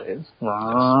riff plays.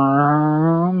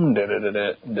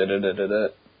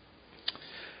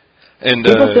 And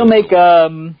people still make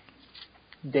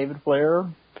David Flair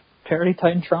parody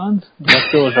Titantrons? That's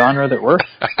still a genre that works?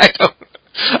 I don't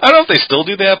know if they still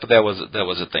do that, but that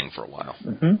was a thing for a while.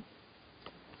 Mm-hmm.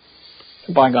 It's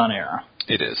a bygone era.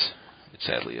 It is. It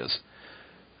sadly is.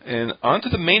 And on to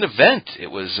the main event. It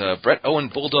was Bret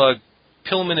Owen, Bulldog,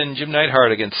 Pillman, and Jim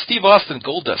Neidhart against Steve Austin,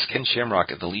 Goldust, Ken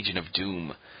Shamrock, and the Legion of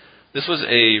Doom. This was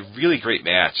a really great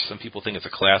match. Some people think it's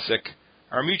a classic.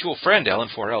 Our mutual friend, Alan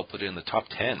Forel, put it in the top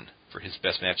 10 for his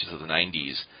best matches of the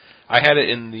 90s. I had it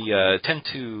in the 10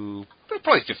 to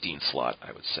probably 15 slot,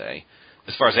 I would say.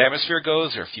 As far as atmosphere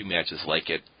goes, there are a few matches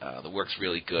like it. The work's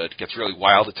really good. It gets really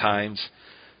wild at times.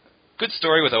 Good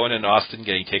story with Owen and Austin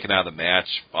getting taken out of the match.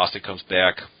 Austin comes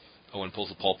back. Owen pulls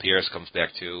the Paul Pierce, comes back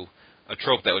too. A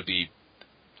trope that would be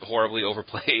horribly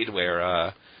overplayed where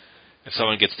if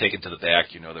someone gets taken to the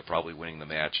back, you know they're probably winning the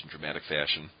match in dramatic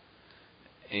fashion.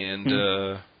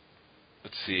 And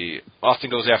let's see. Austin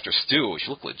goes after Stu, which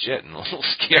looked legit and a little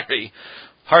scary.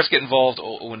 Hearts get involved.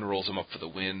 Owen rolls him up for the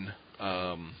win.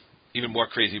 Even more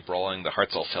crazy brawling. The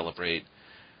Hearts all celebrate.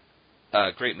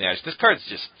 Great match. This card's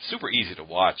just super easy to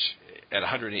watch. At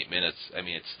 108 minutes, I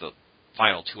mean, it's the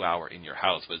final 2 hour in your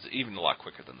house, but it's even a lot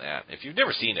quicker than that. If you've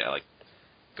never seen it,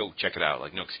 go check it out.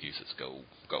 No excuses. Go.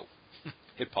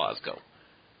 Hit pause. Go.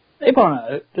 They put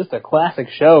on just a classic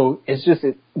show. It's just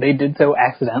they did so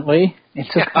accidentally. It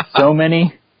took so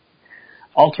many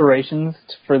alterations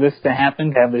for this to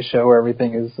happen, to have this show where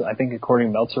everything is, I think, according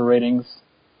to Meltzer ratings,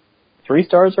 3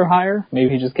 stars or higher.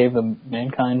 Maybe he just gave the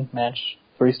Mankind match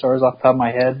 3 stars off the top of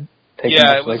my head.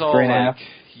 It was all 3.5.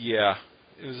 Yeah,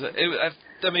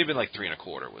 that may have been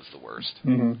 3.25 was the worst,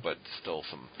 but still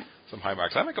some high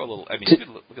marks. I might go a little. I mean, you could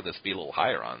look at this, be a little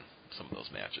higher on some of those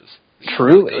matches.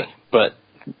 Truly, but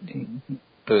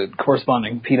the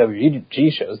corresponding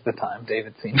PWG shows at the time,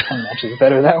 David seen some matches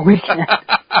better that weekend.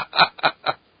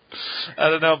 I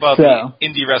don't know about the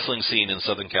indie wrestling scene in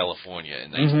Southern California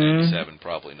in 1997.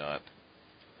 Probably not.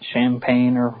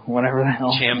 Champagne or whatever the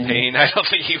hell. Champagne. I don't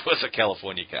think he was a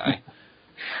California guy.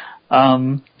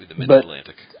 The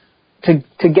Mid-Atlantic.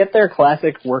 To get their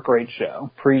classic work rate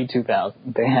show, pre-2000,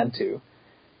 they had to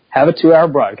have a 2 hour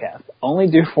broadcast, only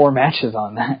do 4 matches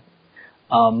on that,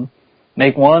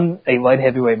 make one a light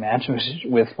heavyweight match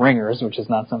with ringers, which is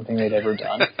not something they'd ever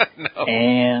done, no.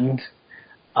 And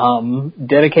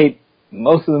dedicate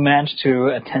most of the match to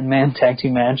a 10-man tag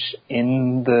team match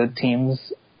in the team's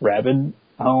rabid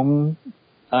home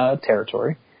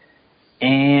territory.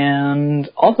 And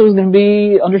also it was going to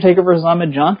be Undertaker versus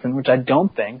Ahmed Johnson, which I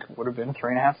don't think would have been a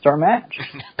 3.5-star match.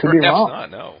 Could be wrong.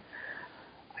 Not, no.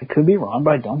 I could be wrong,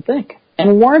 but I don't think.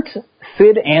 And weren't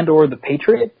Sid and or the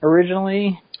Patriot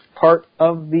originally part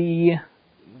of the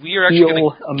We are actually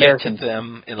going to get to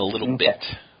them in a little bit.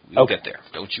 We'll get there.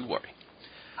 Don't you worry.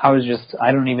 I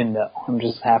don't even know. I'm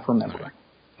just half remembering.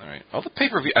 All right. All the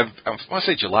pay-per-view, I want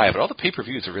to say July, but all the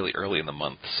pay-per-views are really early in the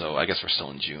month, so I guess we're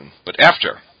still in June. But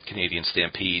after Canadian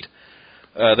Stampede,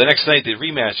 The next night, they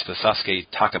rematched the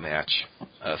Sasuke-Taka match.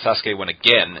 Sasuke won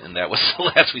again, and that was the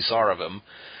last we saw of him.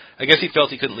 I guess he felt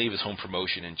he couldn't leave his home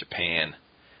promotion in Japan.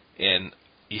 And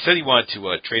he said he wanted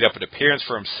to trade up an appearance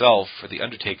for himself for The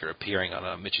Undertaker appearing on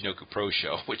a Michinoku Pro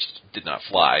show, which did not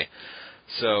fly.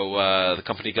 So the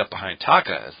company got behind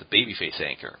Taka as the babyface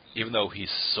anchor, even though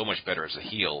he's so much better as a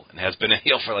heel and has been a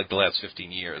heel for like the last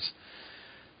 15 years.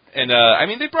 And, I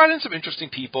mean, they brought in some interesting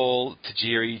people.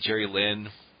 Tajiri, Jerry Lynn,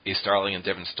 Ace Starling, and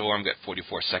Devin Storm got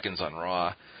 44 seconds on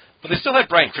Raw. But they still had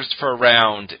Brian Christopher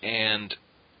around, and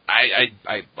I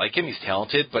like him. He's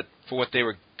talented, but for what they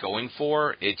were going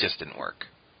for, it just didn't work.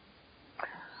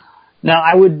 Now,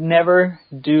 I would never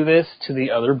do this to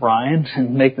the other Brian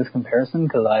and make this comparison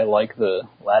because I like the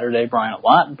latter-day Brian a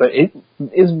lot, but it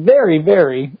is very,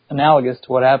 very analogous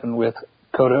to what happened with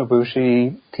Kota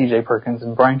Ibushi, TJ Perkins,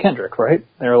 and Brian Kendrick, right?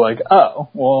 They were like, oh,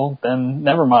 well, then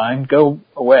never mind, go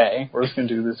away. We're just going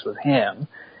to do this with him.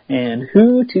 And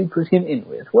who to put him in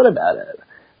with? What about a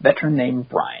veteran named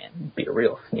Brian? Be a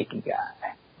real sneaky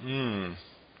guy.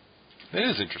 That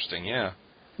is interesting, yeah.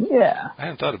 Yeah. I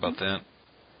hadn't thought about that.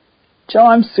 Joe,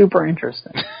 I'm super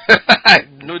interesting. I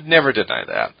would never deny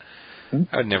that.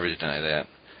 I would never deny that.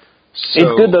 So,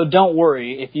 it's good, though. Don't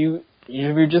worry. If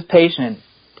you're just patient,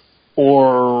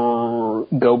 or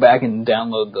go back and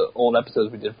download the old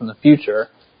episodes we did from the future,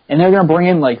 and they're going to bring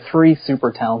in like 3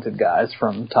 super talented guys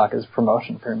from Taka's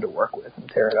promotion for him to work with and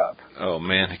tear it up. Oh,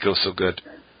 man, it goes so good.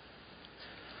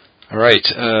 All right,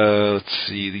 let's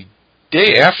see. The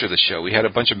day after the show, we had a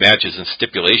bunch of matches and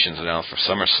stipulations announced for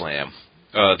SummerSlam.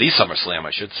 The SummerSlam,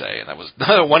 I should say, and that was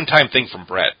not a one-time thing from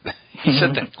Brett. He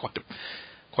said that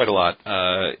quite a lot.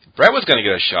 Brett was going to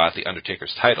get a shot at The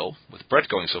Undertaker's title, with Brett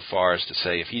going so far as to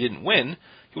say if he didn't win,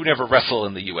 he would never wrestle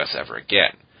in the U.S. ever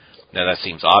again. Now, that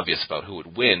seems obvious about who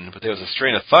would win, but there was a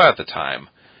strain of thought at the time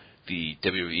the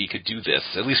WWE could do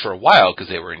this, at least for a while, because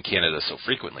they were in Canada so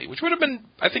frequently, which would have been,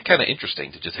 I think, kind of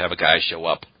interesting to just have a guy show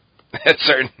up at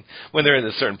when they're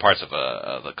in certain parts of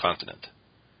the continent.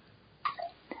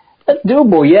 That's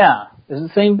doable, yeah. It's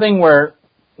the same thing where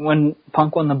when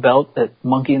Punk won the belt at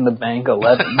Monkey in the Bank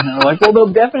 11, they're like, well,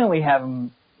 they'll definitely have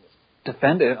him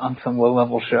defend it on some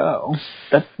low-level show.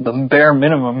 That's the bare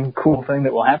minimum cool thing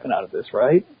that will happen out of this,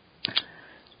 right?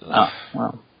 Oh,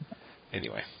 well.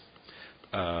 Anyway,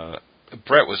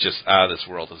 Brett was just out of this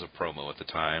world as a promo at the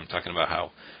time, talking about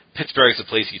how Pittsburgh's the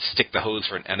place you'd stick the hose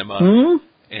for an enema,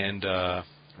 and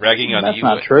ragging on That's the U.S.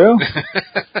 not true.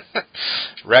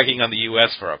 Ragging on the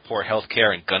U.S. for poor health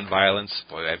care and gun violence.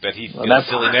 Boy, I bet he feels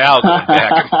silly now going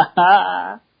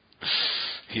back.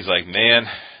 He's like, man,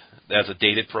 that's a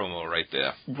dated promo right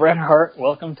there. Bret Hart,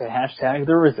 welcome to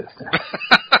 #The Resistance.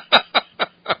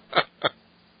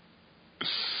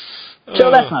 Joe,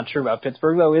 that's not true about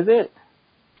Pittsburgh, though, is it?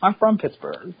 I'm from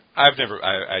Pittsburgh. I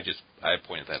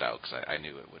pointed that out because I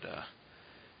knew it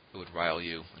would rile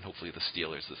you, and hopefully the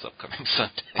Steelers this upcoming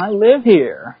Sunday. I live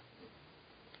here.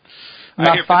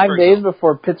 About 5 days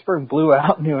before Pittsburgh blew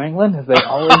out New England, as they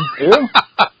always do.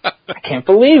 I can't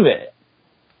believe it.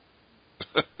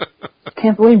 I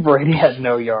can't believe Brady had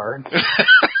no yards.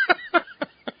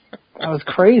 That was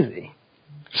crazy.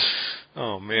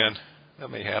 Oh, man. That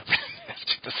may happen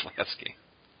after this last game.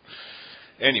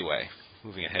 Anyway,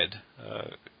 moving ahead.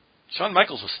 Shawn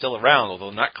Michaels was still around,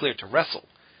 although not cleared to wrestle.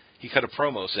 He cut a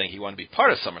promo saying he wanted to be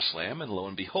part of SummerSlam, and lo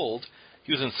and behold,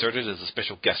 he was inserted as a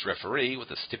special guest referee with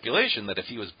a stipulation that if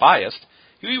he was biased,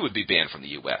 he would be banned from the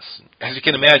U.S. As you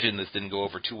can imagine, this didn't go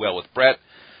over too well with Brett.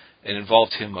 It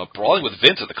involved him brawling with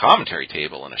Vince at the commentary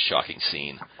table in a shocking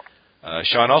scene.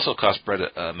 Shawn also cost Brett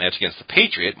a match against the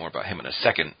Patriot, more about him in a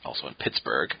second, also in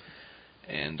Pittsburgh.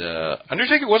 And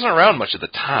Undertaker wasn't around much at the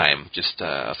time, just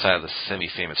outside of the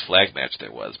semi-famous flag match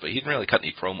there was, but he didn't really cut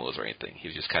any promos or anything. He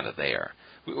was just kind of there.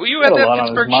 Were you at that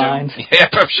Pittsburgh show? Yeah,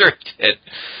 I'm sure he did.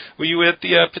 Were you at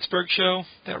the Pittsburgh show,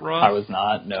 that Raw? I was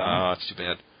not, no. Oh, that's too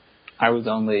bad. I was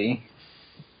only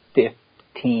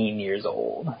 15 years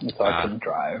old, and so I couldn't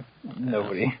drive.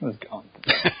 Nobody was going.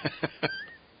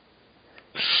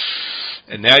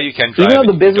 And now you can drive. Even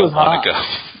though the biz was hot,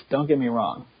 don't get me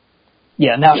wrong.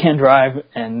 Yeah, now I can drive,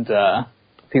 and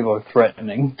people are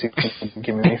threatening to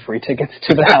give me free tickets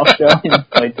to the house show in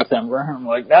late December. I'm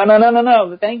like,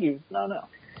 no, thank you, no.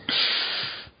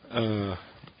 I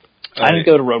didn't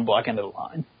go to Roadblock end of the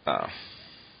line. Oh.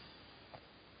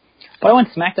 But I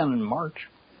went to SmackDown in March.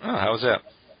 Oh, how was that?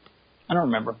 I don't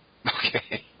remember.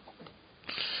 Okay.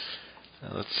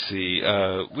 Let's see.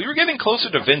 We were getting closer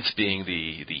to Vince being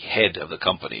the head of the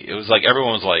company. It was like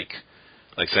everyone was like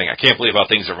saying, I can't believe how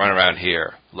things are run around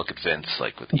here. Look at Vince,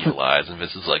 like with evil eyes, and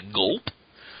Vince is like, gulp.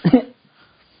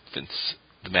 Vince,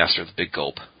 the master of the big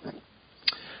gulp.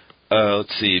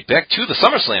 Let's see. Back to the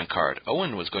SummerSlam card.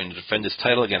 Owen was going to defend his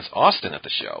title against Austin at the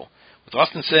show, with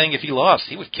Austin saying if he lost,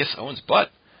 he would kiss Owen's butt.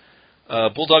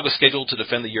 Bulldog was scheduled to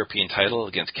defend the European title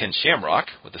against Ken Shamrock,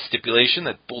 with the stipulation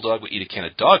that Bulldog would eat a can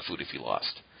of dog food if he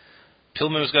lost.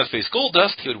 Pillman was going to face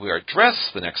Goldust. He would wear a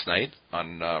dress the next night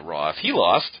on Raw if he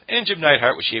lost, and Jim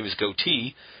Neidhart would shave his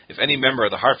goatee if any member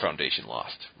of the Hart Foundation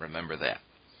lost. Remember that.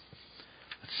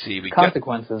 Let's see.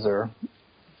 Consequences are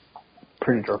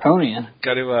pretty draconian.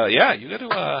 Got to, you got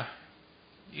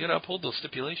to uphold those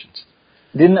stipulations.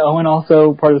 Didn't Owen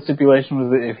also, part of the stipulation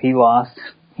was that if he lost,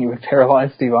 he would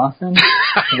paralyze Steve Austin?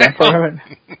 Is that part of it?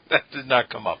 That did not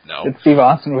come up, no. That Steve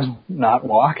Austin would not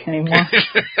walk anymore?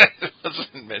 It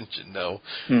wasn't mentioned, no.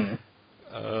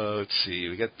 Let's see.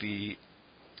 We got the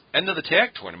end of the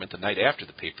tag tournament the night after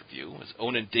the pay-per-view, as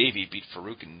Owen and Davey beat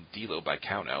Farouk and D'Lo by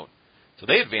countout. So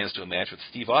they advanced to a match with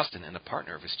Steve Austin and a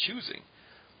partner of his choosing.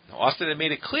 Now, Austin had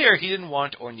made it clear he didn't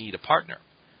want or need a partner.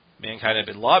 Mankind had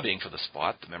been lobbying for the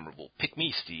spot, the memorable Pick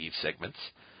Me, Steve segments.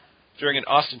 During an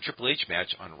Austin Triple H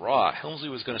match on Raw, Helmsley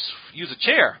was going to use a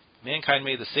chair. Mankind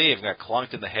made the save and got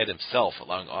clonked in the head himself,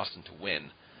 allowing Austin to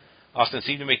win. Austin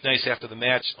seemed to make nice after the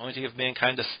match, only to give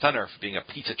Mankind a stunner for being a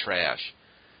piece of trash.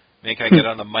 Mankind got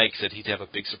on the mic, said he'd have a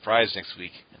big surprise next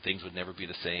week, and things would never be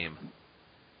the same.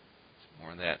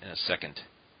 More on that in a second.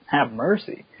 Have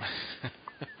mercy.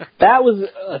 That was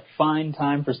a fine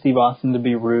time for Steve Austin to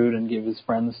be rude and give his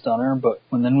friend the stunner, but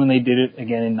when they did it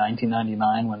again in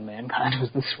 1999 when Mankind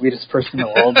was the sweetest person in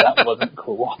the world, that wasn't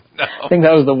cool. No. I think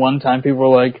that was the one time people were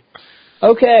like,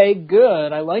 okay,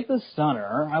 good, I like the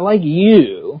stunner, I like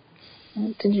you.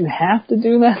 Did you have to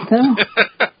do that though?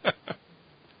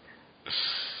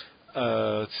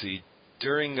 Let's see.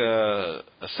 During a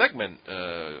segment,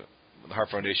 the Hart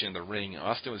Foundation in the ring,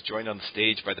 Austin was joined on the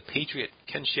stage by the Patriot,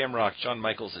 Ken Shamrock, Shawn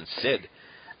Michaels, and Sid.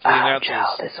 So Joe,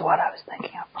 this is what I was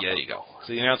thinking of. Yeah, there you go.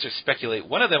 So the announcers speculate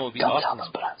one of them will be Don't Austin's tell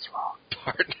them, but I was wrong.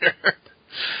 partner.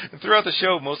 And throughout the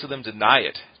show, most of them deny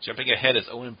it, jumping ahead as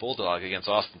Owen and Bulldog against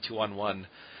Austin 2-on-1.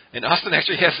 And Austin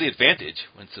actually has the advantage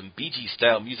when some Bee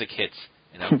Gees-style music hits,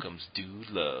 and out comes Dude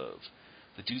Love.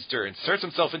 The Dudester inserts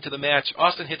himself into the match.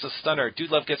 Austin hits a stunner.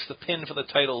 Dude Love gets the pin for the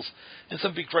titles, and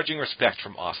some begrudging respect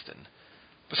from Austin.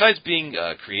 Besides being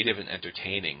creative and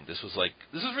entertaining, this was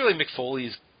really Mick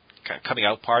Foley's kind of coming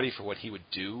out party for what he would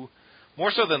do,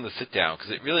 more so than the sit down,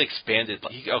 because it really expanded.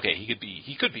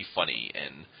 He could be funny,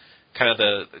 and kind of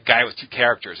the guy with two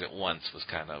characters at once was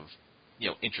kind of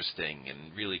interesting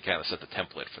and really kind of set the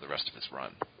template for the rest of his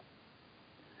run.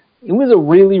 It was a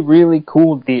really, really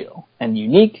cool deal, and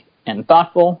unique and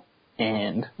thoughtful,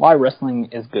 and why wrestling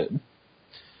is good.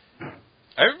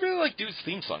 I really like Dude's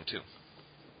theme song too.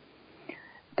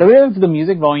 WWF The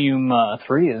Music Volume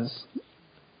 3 is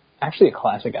actually a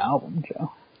classic album,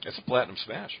 Joe. It's a platinum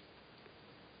smash.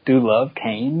 Dude Love,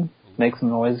 Kane, Make Some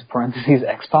Noise, parentheses,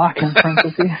 X-Pac, in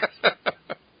parentheses.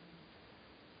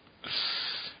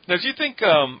 Now, do you think,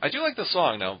 I do like the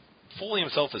song. Now, Foley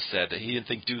himself has said that he didn't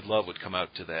think Dude Love would come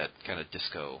out to that kind of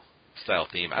disco-style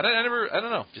theme. I don't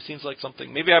know. It just seems like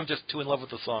something, maybe I'm just too in love with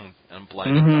the song, and I'm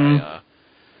blinded by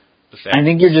the fact. I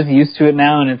think you're just used to it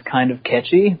now, and it's kind of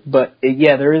catchy, but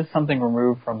there is something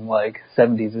removed from,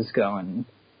 70s disco and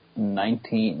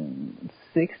 1960s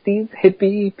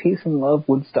hippie, peace and love,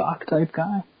 Woodstock type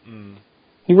guy. Mm.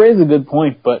 He raised a good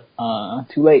point, but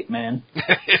too late, man.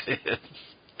 It is.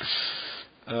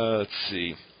 Let's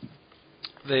see.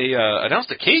 They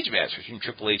announced a cage match between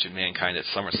Triple H and Mankind at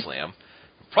SummerSlam.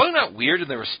 Probably not weird in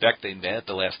the respect they met at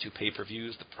the last two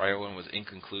pay-per-views. The prior one was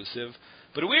inconclusive.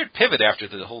 But a weird pivot after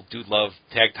the whole Dude Love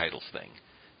tag titles thing.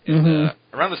 And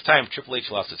around this time, Triple H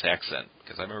lost his accent.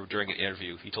 Because I remember during an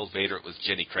interview, he told Vader it was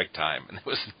Jenny Craig time. And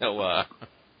there was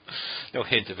no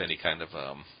hint of any kind of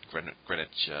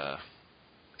Greenwich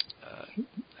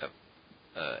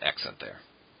accent there.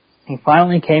 He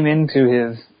finally came into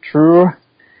his true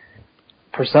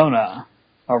persona,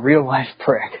 a real-life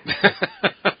prick.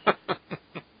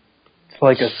 It's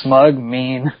like a smug,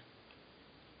 mean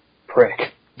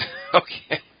prick.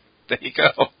 Okay, there you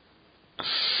go.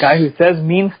 Guy who says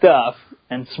mean stuff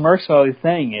and smirks while he's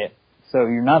saying it, so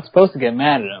you're not supposed to get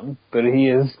mad at him, but he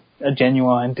is a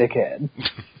genuine dickhead.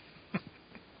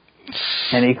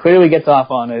 And he clearly gets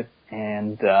off on it,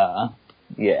 and,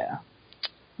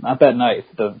 not that nice,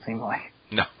 it doesn't seem like.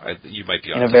 No, you might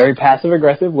be on in a very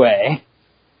passive-aggressive way.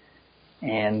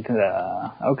 And,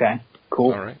 okay,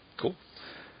 cool. All right, cool.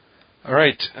 All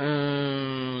right,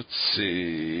 let's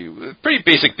see. Pretty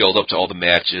basic build-up to all the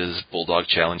matches. Bulldog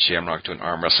challenged Shamrock to an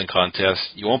arm wrestling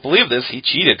contest. You won't believe this, he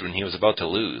cheated when he was about to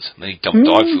lose. And then he dumped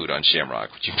dog food on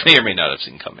Shamrock, which you may or may not have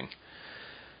seen coming.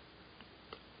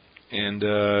 And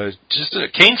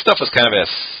Kane stuff was kind of at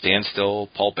a standstill.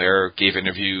 Paul Bearer gave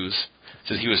interviews,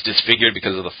 said he was disfigured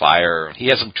because of the fire. He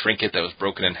had some trinket that was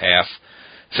broken in half.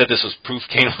 Said this was proof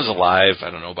Kane was alive. I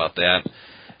don't know about that.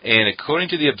 And according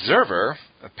to The Observer,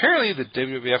 apparently the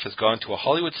WWF has gone to a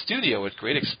Hollywood studio at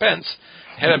great expense,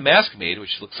 had a mask made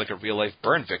which looks like a real-life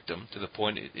burn victim, to the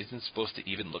point it isn't supposed to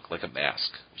even look like a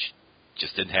mask, which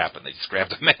just didn't happen. They just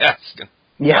grabbed a mask and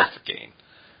marked for Kane.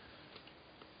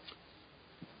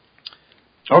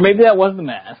 Or maybe that was the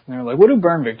mask. And they were like, what do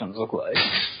burn victims look like?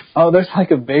 Oh, there's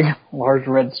like a big, large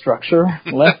red structure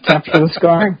left after the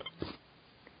scarring.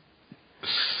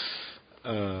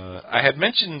 I had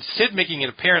mentioned Sid making an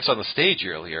appearance on the stage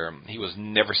earlier. He was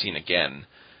never seen again.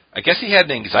 I guess he had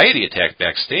an anxiety attack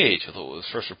backstage, although it was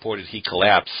first reported he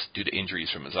collapsed due to injuries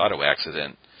from his auto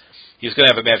accident. He was going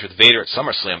to have a match with Vader at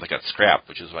SummerSlam that got scrapped,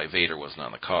 which is why Vader wasn't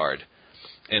on the card.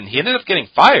 And he ended up getting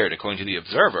fired, according to The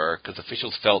Observer, because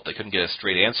officials felt they couldn't get a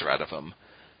straight answer out of him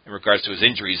in regards to his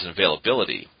injuries and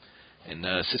availability. And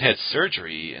Sid had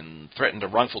surgery and threatened a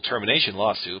wrongful termination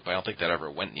lawsuit, but I don't think that ever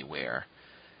went anywhere.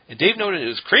 And Dave noted it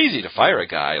was crazy to fire a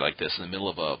guy like this in the middle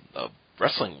of a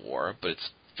wrestling war, but it's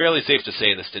fairly safe to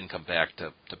say this didn't come back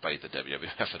to bite the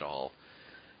WWF at all.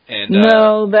 And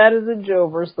no, that is a Joe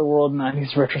vs. the World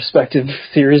 90s retrospective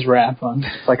series wrap on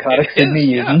Psychotic Sydney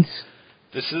Usens.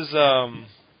 This is,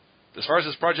 as far as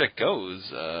this project goes,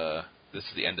 this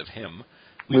is the end of him.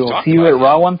 We will see you at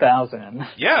Raw 1000.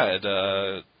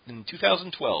 Yeah, in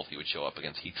 2012 he would show up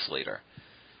against Heath Slater.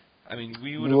 I mean,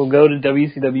 we will go to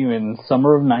WCW in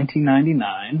summer of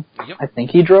 1999. Yep. I think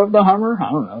he drove the Hummer.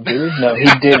 I don't know, dude. No, he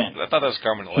didn't. I thought that was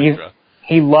Carmen Electra.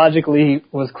 He logically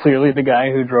was clearly the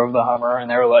guy who drove the Hummer, and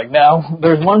they were like, no,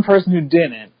 there's one person who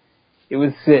didn't. It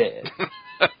was Sid.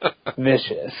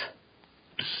 Vicious.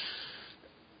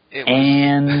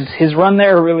 And his run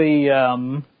there really,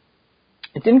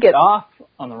 it didn't get off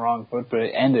on the wrong foot, but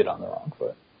it ended on the wrong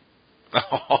foot.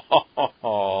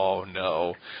 Oh,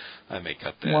 no. I may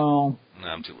cut that. Well, no,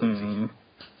 I'm too lazy.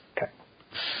 Okay.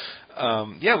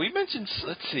 Yeah, we mentioned,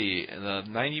 let's see, the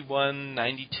 91,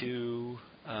 92,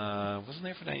 wasn't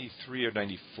there for 93 or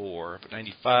 94, but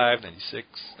 95, 96,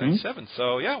 97.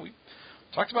 So, yeah, we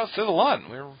talked about Sid a lot.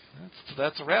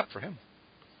 That's a wrap for him.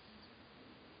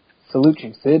 Salute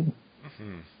you, Sid.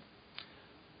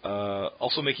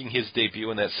 Also making his debut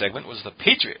in that segment was the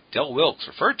Patriot, Del Wilkes,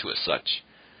 referred to as such.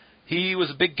 He was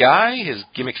a big guy. His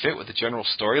gimmick fit with the general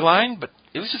storyline, but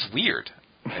it was just weird.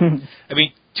 I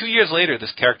mean, 2 years later,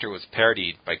 this character was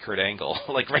parodied by Kurt Angle,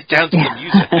 like right down to the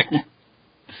music.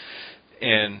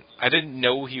 And I didn't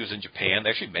know he was in Japan.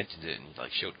 They actually mentioned it and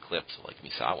like showed clips of like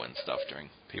Misawa and stuff during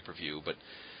pay-per-view. But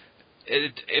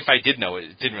if I did know it,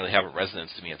 it didn't really have a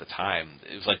resonance to me at the time.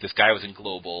 It was like this guy was in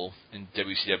Global in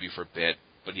WCW for a bit,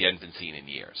 but he hadn't been seen in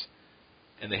years.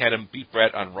 And they had him beat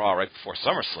Brett on Raw right before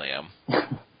SummerSlam.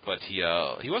 But he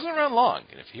wasn't around long,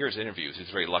 and if you hear his interviews,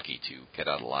 he's very lucky to get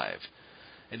out alive.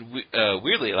 And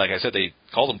weirdly, like I said, they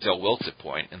called him Del Wilkes at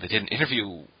point, and they did an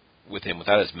interview with him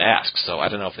without his mask, so I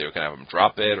don't know if they were going to have him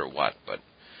drop it or what, but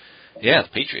yeah, the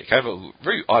Patriot, kind of a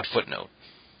very odd footnote.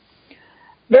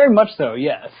 Very much so,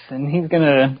 yes, and he's going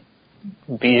to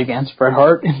be against Bret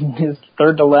Hart in his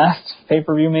third to last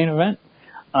pay-per-view main event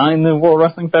in the World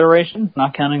Wrestling Federation,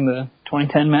 not counting the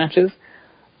 2010 matches.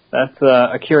 That's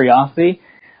a curiosity.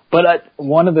 But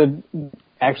one of the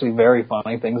actually very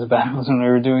funny things about it was when we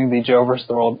were doing the Joe vs.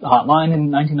 the World hotline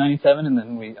in 1997, and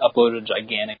then we uploaded a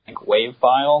gigantic WAV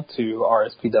file to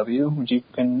RSPW, which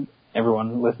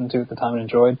everyone listened to at the time and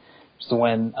enjoyed. So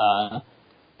when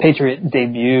Patriot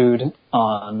debuted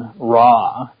on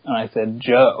Raw, and I said,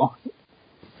 Joe,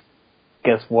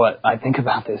 guess what I think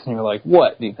about this? And you were like,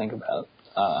 what do you think about?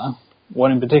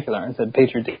 What in particular? I said,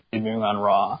 Patriot debuting on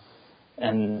Raw.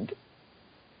 And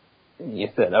you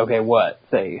said, okay, what?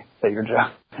 Say your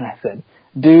joke. And I said,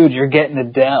 dude, you're getting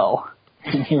Adele.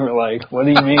 And you were like, what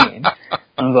do you mean?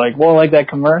 I was like, well, like that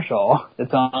commercial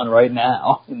that's on right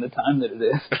now in the time that it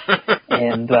is.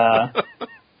 And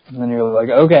then you were like,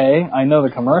 okay, I know the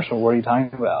commercial. What are you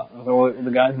talking about? I was like, well,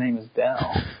 the guy's name is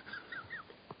Del.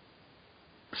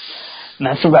 And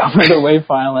that's about where the WAV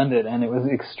file ended, and it was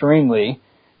extremely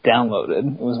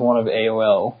downloaded. It was one of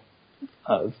AOL's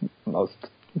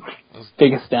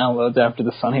biggest downloads after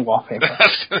the Sunny wallpaper. I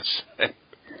was going to say.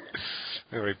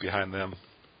 We're right behind them.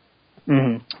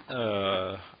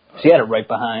 Mm-hmm. She had it right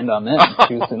behind on them.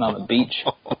 She was sitting on the beach.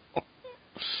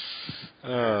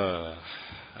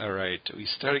 All right. We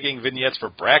started getting vignettes for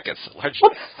brackets. What's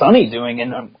Sunny doing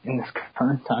in this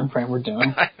current time frame we're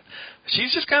doing?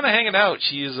 She's just kind of hanging out.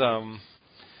 She's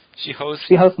she hosts.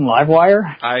 She hosting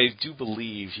Livewire? I do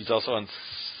believe she's also on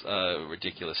a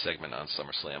ridiculous segment on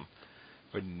SummerSlam.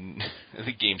 But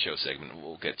the game show segment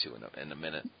we'll get to in a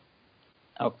minute.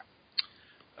 Okay.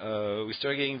 We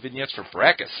started getting vignettes for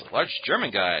Brackus, a large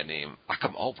German guy named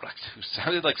Achim Albrecht, who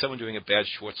sounded like someone doing a bad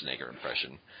Schwarzenegger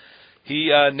impression. He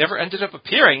never ended up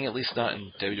appearing, at least not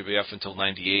in WWF until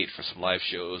 '98 for some live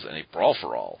shows and a Brawl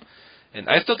for All. And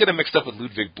I still get him mixed up with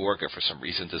Ludwig Borga for some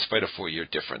reason, despite a 4-year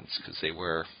difference, because they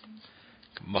were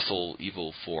muscle,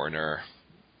 evil foreigner.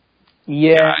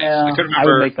 Yeah, guys. I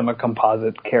would make them a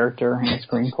composite character in a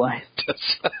screenplay.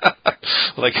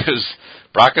 Like, is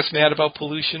Brackus mad about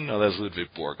pollution? No, that's Ludwig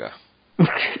Borga.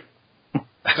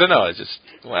 I don't know.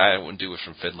 I wouldn't do it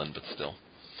from Finland, but still,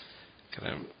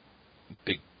 kind of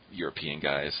big European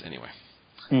guys. Anyway.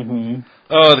 Mm-hmm.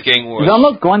 Oh, the Gang Wars. Is it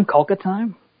almost Glenn Kulka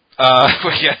time?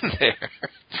 We're getting there.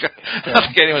 I don't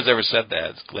think anyone's ever said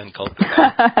that. It's Glenn Kulka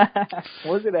time.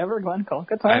 Was it ever Glenn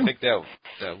Kulka time? I think that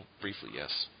briefly,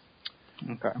 yes.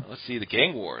 Okay. Let's see, the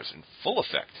Gang Wars in full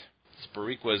effect.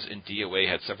 Spariquas and DOA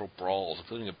had several brawls,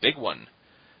 including a big one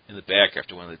in the back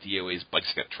after one of the DOA's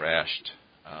bikes got trashed.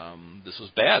 This was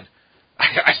bad.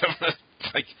 I don't know,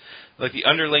 like the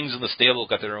underlings in the stable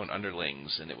got their own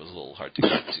underlings, and it was a little hard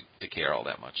to care all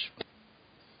that much.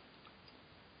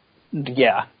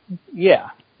 Yeah,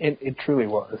 it truly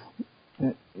was.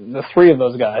 The three of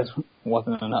those guys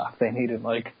wasn't enough. They needed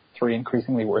like three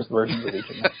increasingly worse versions of each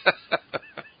of them.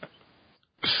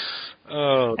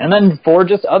 Oh. And then four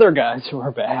just other guys who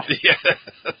were bad. Yeah.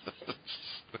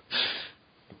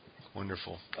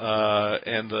 Wonderful.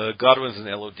 And the Godwins and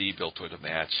LOD built toward a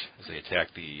match as they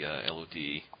attacked the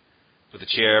LOD with a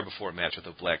chair before a match with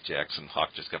the Blackjacks, and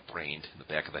Hawk just got brained in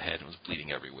the back of the head and was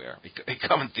bleeding everywhere. A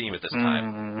common theme at this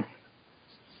time.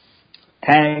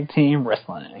 Tag team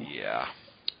wrestling. Yeah.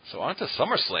 So on to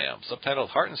SummerSlam, subtitled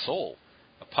Heart and Soul,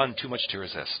 a pun too much to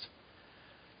resist.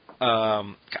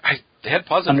 They had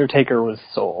positive... Undertaker was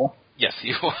Soul. Yes,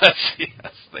 he was.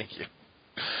 Yes, thank you.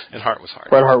 And Hart was Hart.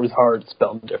 Bret Hart was Hart,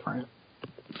 spelled different.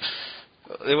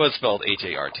 It was spelled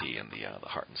H-A-R-T in the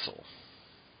Heart and Soul.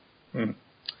 Hmm.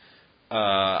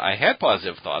 I had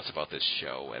positive thoughts about this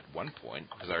show at one point,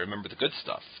 because I remember the good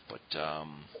stuff. But,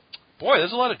 boy,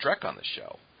 there's a lot of dreck on this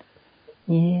show.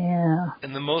 Yeah.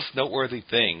 And the most noteworthy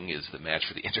thing is the match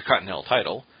for the Intercontinental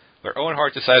title, where Owen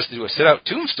Hart decides to do a sit-out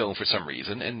tombstone for some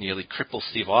reason and nearly cripple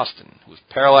Steve Austin, who was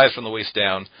paralyzed from the waist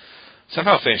down,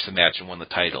 somehow finished the match and won the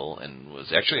title, and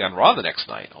was actually on Raw the next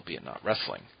night, albeit not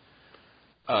wrestling.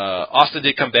 Austin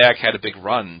did come back, had a big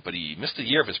run, but he missed a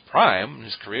year of his prime, and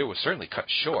his career was certainly cut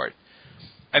short.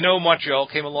 I know Montreal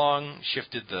came along,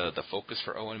 shifted the focus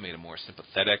for Owen, made him more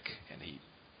sympathetic, and he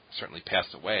certainly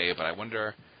passed away, but I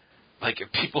wonder, like,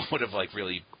 if people would have, like,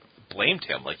 really blamed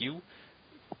him. Like, you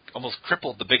almost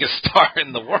crippled the biggest star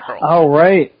in the world. Oh,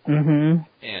 right. Mm-hmm.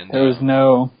 And there was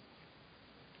no...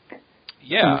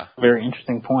 Yeah. Very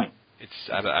interesting point. It's,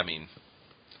 I mean,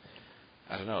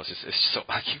 I don't know, it's just so,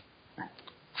 like, you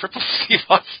crippled Steve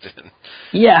Austin.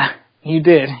 Yeah, you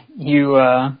did.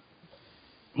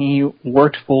 He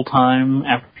worked full-time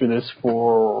after this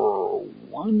for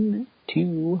 1,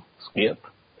 2, skip,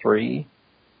 3,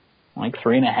 like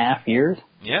 3.5 years.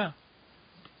 Yeah.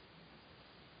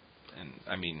 And,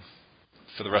 I mean,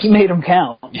 for the rest he of... made them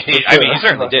count. I mean, he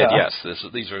certainly did, yes.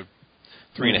 These are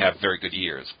 3.5 very good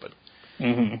years, but...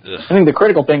 Mm-hmm. I think the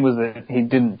critical thing was that he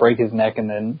didn't break his neck and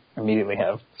then immediately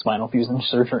have spinal fusion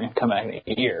surgery and come back in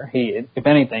a year. If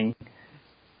anything,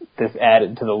 this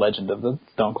added to the legend of the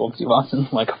Stone Cold Steve Austin,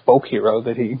 like a folk hero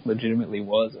that he legitimately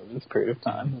was over this period of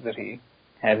time, that he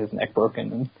had his neck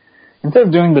broken. And instead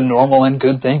of doing the normal and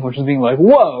good thing, which is being like,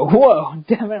 whoa,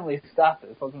 definitely stop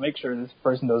this. Let's make sure this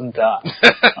person doesn't die.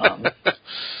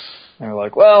 They were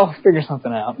like, well, figure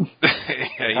something out.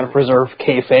 Yeah, how to preserve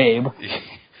kayfabe.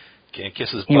 Can't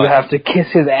kiss his butt. You would have to kiss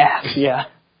his ass, yeah.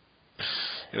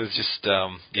 It was just, I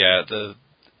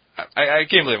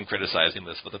can't believe I'm criticizing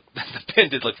this, but the pin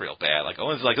did look real bad. Like,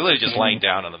 Owen's like literally just lying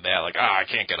down on the mat, like, I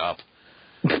can't get up.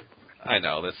 I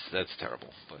know, that's terrible,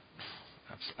 but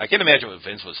I can't imagine what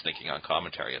Vince was thinking on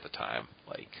commentary at the time.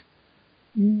 Like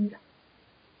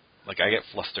I get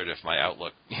flustered if my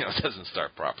Outlook, doesn't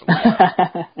start properly.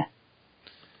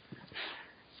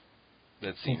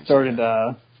 That seems... He started,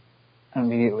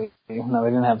 immediately. No, they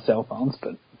didn't have cell phones,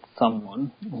 but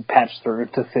someone patched through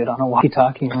to sit on a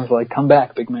walkie-talkie and was like, come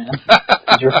back, big man.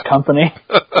 This is your company.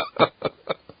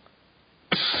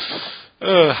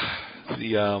 The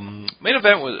main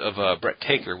event of Bret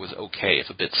Taker was okay, if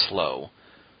a bit slow.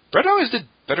 Bret always did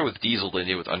better with Diesel than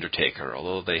he did with Undertaker,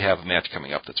 although they have a match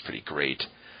coming up that's pretty great.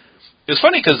 It was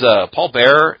funny because Paul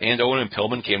Bearer and Owen and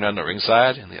Pillman came down the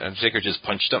ringside, and the Undertaker just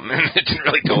punched him, and it didn't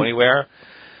really go anywhere.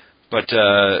 But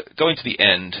going to the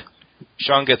end,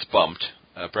 Shawn gets bumped.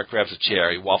 Brett grabs a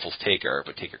chair. He waffles Taker,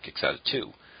 but Taker kicks out at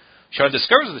 2. Shawn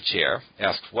discovers the chair,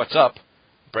 asks, "What's up?"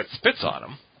 Brett spits on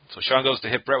him. So Shawn goes to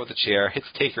hit Brett with the chair,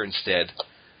 hits Taker instead.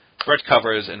 Brett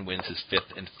covers and wins his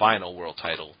 5th and final world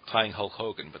title, tying Hulk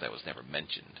Hogan, but that was never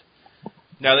mentioned.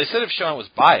 Now, they said if Shawn was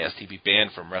biased, he'd be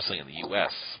banned from wrestling in the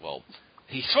U.S. Well,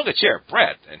 he swung a chair at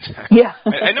Brett, and Yeah.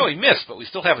 I know he missed, but we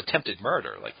still have attempted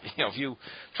murder. Like, if you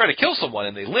try to kill someone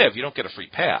and they live, you don't get a free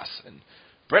pass. And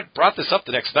Brett brought this up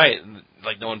the next night, and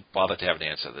no one bothered to have an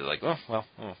answer. They're like,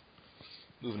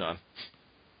 moving on.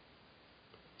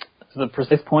 That's the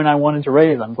precise point I wanted to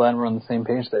raise. I'm glad we're on the same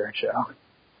page there, Joe.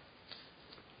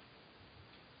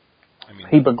 I mean,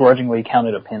 he begrudgingly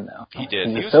counted a pin, though. He did.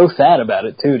 He was so sad about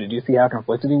it, too. Did you see how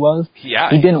conflicted he was? Yeah.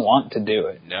 He didn't want to do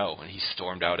it. No, and he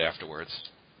stormed out afterwards.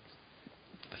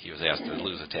 He was asked to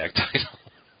lose a tag title.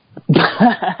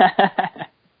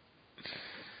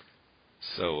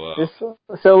 So,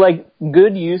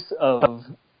 good use of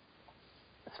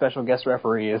special guest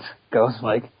referees goes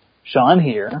Shawn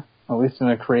here, at least in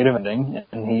a creative ending,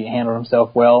 and he handled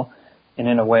himself well. And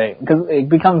in a way, because it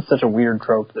becomes such a weird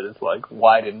trope that it's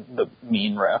why didn't the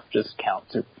mean ref just count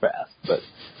super fast? But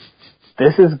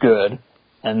this is good,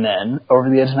 and then Over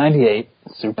the Edge 98,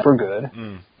 super good,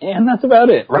 and that's about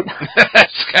it, right?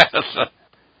 That's kind of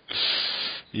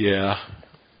yeah.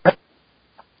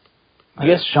 I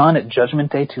guess Shawn at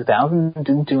Judgment Day 2000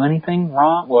 didn't do anything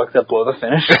wrong, well, except blow the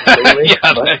finish completely.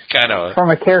 Yeah, that's kind of... From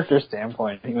a character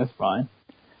standpoint, he was fine.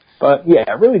 But,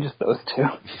 yeah, really just those two.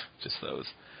 Just those.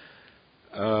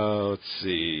 Let's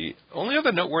see. Only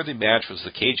other noteworthy match was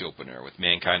the cage opener with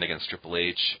Mankind against Triple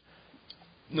H.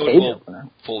 Cage opener?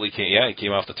 Foley he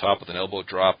came off the top with an elbow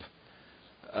drop.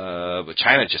 But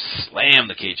Chyna just slammed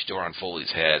the cage door on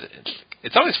Foley's head.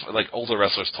 It's always older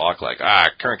wrestlers talk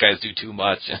current guys do too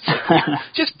much.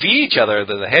 Just beat each other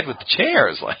to the head with the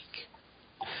chairs.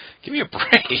 Give me a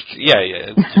break. Yeah.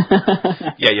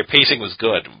 Yeah, your pacing was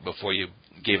good before you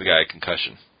gave a guy a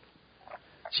concussion.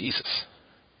 Jesus.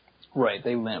 Right,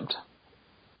 they limped.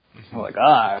 Mm-hmm.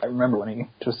 I remember when he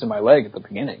twisted my leg at the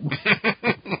beginning.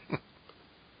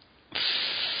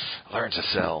 Learn to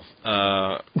sell.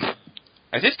 I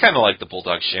did kind of like the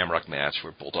Bulldog Shamrock match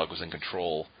where Bulldog was in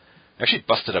control. Actually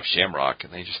busted up Shamrock,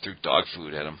 and they just threw dog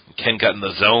food at him. Ken got in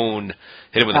the zone,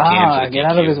 hit him with a can for the get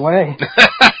out of his way.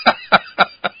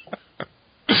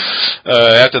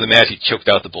 After the match, he choked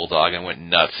out the Bulldog and went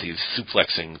nuts. He was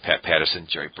suplexing Pat Patterson,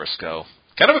 Jerry Briscoe.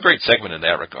 Kind of a great segment in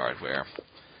that regard, where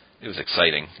it was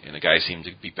exciting, and the guy seemed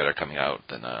to be better coming out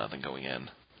than going in.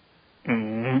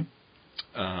 Mm-hmm.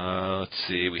 Let's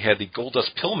see. We had the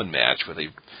Goldust Pillman match where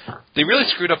they really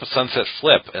screwed up a sunset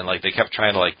flip, and they kept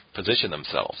trying to position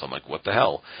themselves. I'm like, what the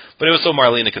hell? But it was so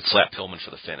Marlena could slap Pillman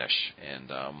for the finish, and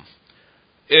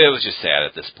it was just sad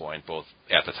at this point, both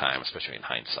at the time, especially in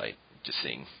hindsight, just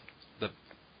seeing the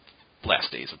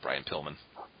last days of Brian Pillman.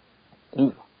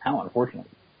 Ooh, how unfortunate.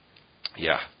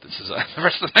 Yeah, this is the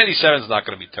rest of the '97 is not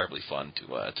going to be terribly fun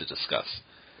to discuss.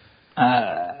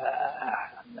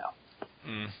 No.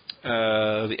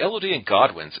 The LOD and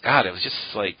Godwins. God, it was just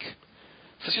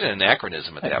such an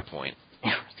anachronism at that point.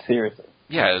 Seriously.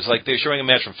 Yeah, it was they were showing a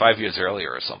match from 5 years earlier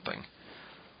or something.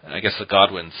 And I guess the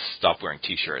Godwins stopped wearing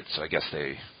T-shirts, so I guess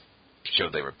they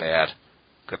showed they were bad.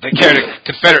 They carried a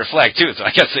Confederate flag too, so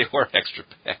I guess they were extra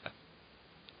bad.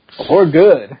 Or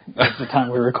good. At the time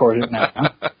we recorded it now.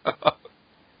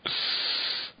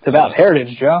 It's about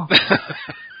heritage, Joe.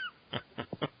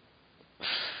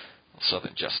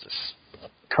 Southern justice.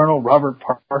 Colonel Robert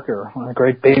Parker, one of the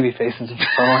great baby faces of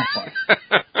pro wrestling.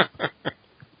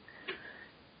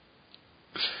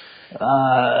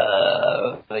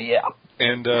 Yeah.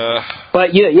 And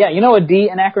but you know what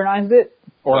de-anachronized it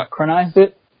or chronized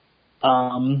it?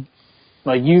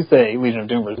 You say, Legion of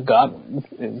Doom versus Godwins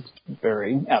is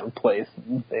very out of place,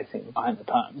 and they seem behind the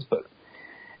times, but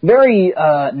very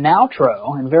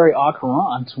neutro and very au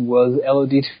courant was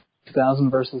LOD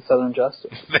 2000 versus Southern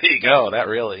Justice. There you go.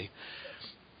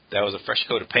 That was a fresh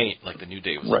coat of paint, like the New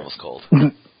Day was almost called.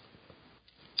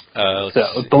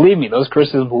 So, believe me, those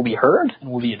criticisms will be heard, and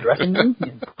we'll be addressing them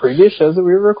in previous shows that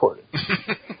we recorded.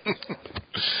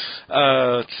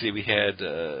 Let's see, we had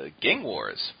Gang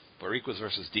Wars, Boricuas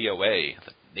versus DOA.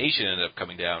 The Nation ended up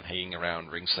coming down, hanging around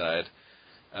ringside.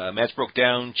 Match broke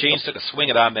down. Chains took a swing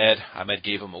at Ahmed. Ahmed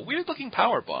gave him a weird-looking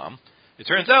power bomb. It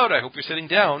turns out, I hope you're sitting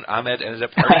down, Ahmed ended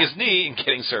up hurting his knee and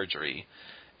getting surgery.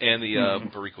 And the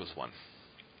Boricuas won.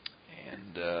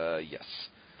 And, yes.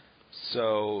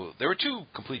 So, there were two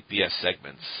complete BS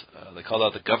segments. They called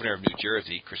out the governor of New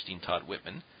Jersey, Christine Todd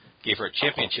Whitman, gave her a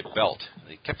championship belt.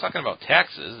 They kept talking about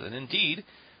taxes, and indeed,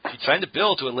 she signed a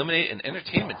bill to eliminate an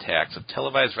entertainment tax of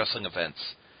televised wrestling events.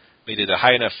 made it a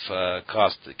high enough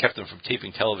cost that kept them from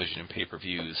taping television and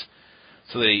pay-per-views.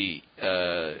 So the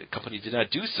company did not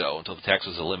do so until the tax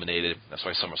was eliminated. That's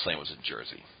why SummerSlam was in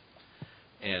Jersey.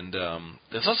 And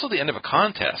there's also the end of a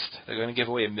contest. They're going to give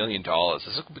away $1 million.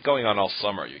 This will be going on all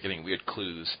summer. You're getting weird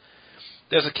clues.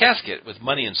 There's a casket with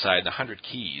money inside and 100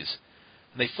 keys.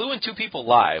 And they flew in 2 people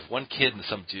live, one kid and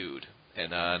some dude.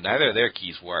 And neither of their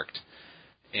keys worked.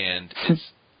 And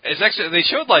it's actually, they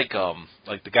showed like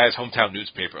the guy's hometown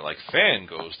newspaper, like, fan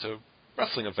goes to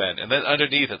wrestling event. And then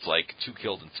underneath it's like 2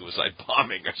 killed in suicide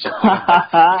bombing or something.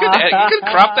 You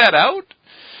could crop that out.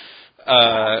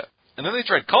 And then they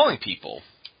tried calling people.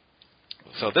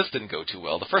 So this didn't go too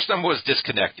well. The first number was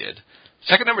disconnected. The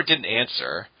second number didn't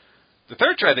answer. The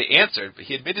third try they answered, but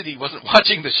he admitted he wasn't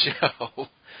watching the show.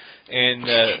 And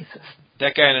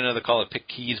that guy and another caller picked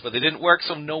keys, but they didn't work,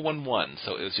 so no one won.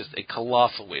 So it was just a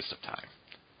colossal waste of time.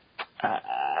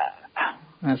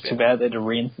 That's too bad they had to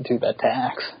reinstitute that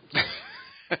tax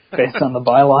based on the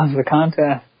bylaws of the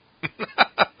contest.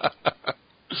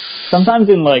 Sometimes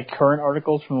in, like, current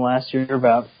articles from last year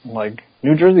about, like,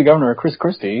 New Jersey Governor Chris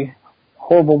Christie,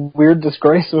 horrible, weird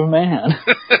disgrace of a man.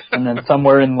 And then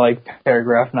somewhere in, like,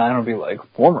 paragraph 9 it'll be like,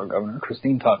 former Governor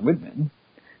Christine Todd Whitman.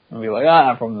 And it'll be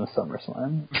like, from the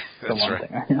SummerSlam. That's one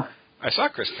right. thing, I saw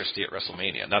Chris Christie at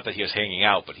WrestleMania. Not that he was hanging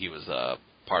out, but he was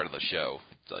part of the show.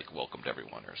 Like, welcomed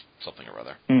everyone or something or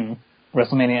other.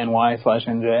 WrestleMania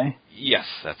NY/NJ? Yes,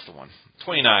 that's the one.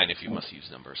 29 if you must use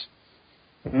numbers.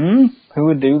 Who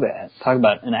would do that? Talk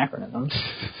about anachronisms.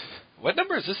 What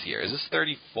number is this year? Is this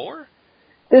 34?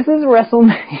 This is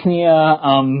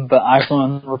WrestleMania, the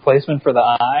iPhone replacement for the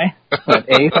I, that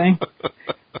A thing.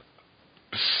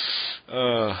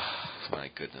 My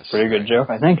goodness. Pretty good joke,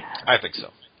 I think. I think so.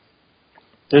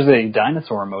 There's a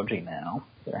dinosaur emoji now.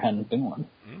 There hadn't been one.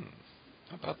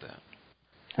 How about that?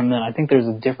 And then I think there's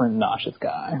a different nauseous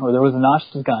guy. Or there was a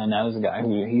nauseous guy, and now there's a guy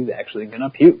who he's actually going to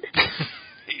puke.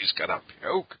 He's going to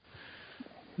puke.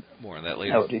 More on that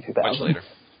later. LG 2000. Much later.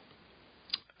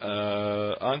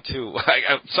 On to...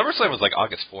 SummerSlam was like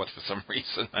August 4th for some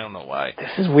reason. I don't know why.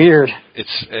 This is weird.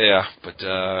 But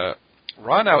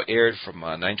Raw now aired from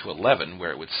 9 to 11,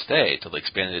 where it would stay until they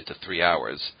expanded it to 3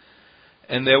 hours.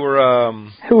 And there were...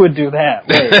 Who would do that?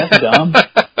 Wait, that's dumb.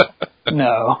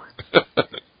 No.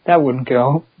 That wouldn't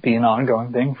be an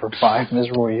ongoing thing for 5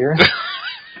 miserable years.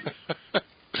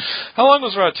 How long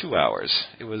was Raw? 2 hours.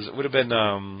 It would have been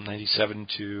 97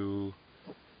 to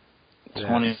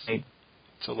 28,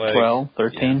 so like 12,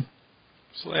 13. Yeah.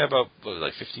 So like about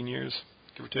 15 years,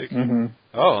 give or take. Mm-hmm.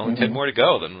 Oh, only 10 more to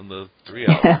go than the 3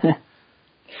 hours.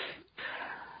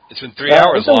 It's been 3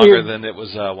 hours longer than it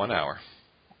was 1 hour.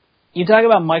 You talk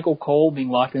about Michael Cole being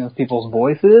locked in with people's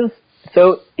voices.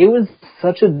 So it was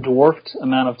such a dwarfed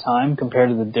amount of time compared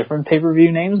to the different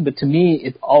pay-per-view names, but to me,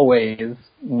 it's always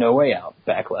No Way Out,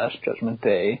 Backlash, Judgment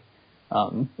Day, a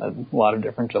lot of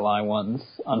different July ones,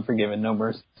 Unforgiven, No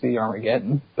Mercy,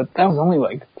 Armageddon. But that was only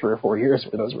like 3 or 4 years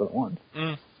where those were the ones.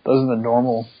 Those are the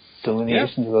normal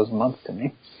delineations of those months to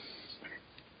me.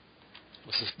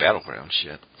 What's this Battleground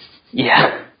shit?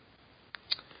 Yeah.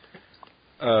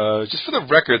 Just for the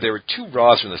record, there were 2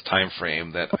 Raws from this time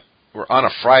frame that were on a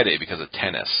Friday because of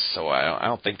tennis, so I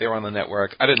don't think they were on the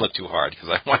network. I didn't look too hard because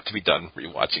I wanted to be done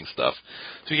rewatching stuff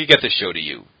so we could get this show to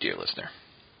you, dear listener.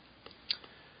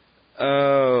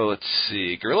 Let's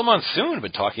see. Gorilla Monsoon had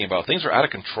been talking about things were out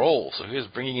of control, so he was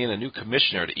bringing in a new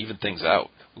commissioner to even things out.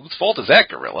 Whose fault is that,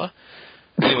 Gorilla?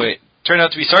 Anyway, it turned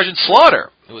out to be Sergeant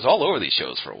Slaughter, who was all over these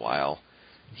shows for a while.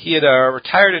 He had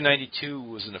retired in 92,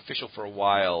 was an official for a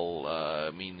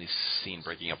while, mainly seen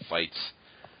breaking up fights.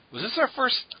 Was this our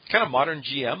first kind of modern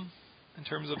GM in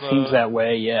terms of... Seems that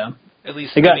way, yeah. At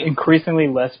least... They got increasingly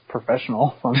less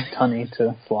professional from Tunney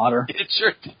to Slaughter. It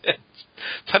sure did.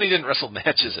 Tunney didn't wrestle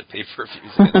matches at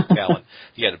pay-per-views against talent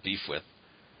he had a beef with.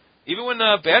 Even when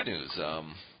Bad News,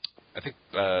 I think,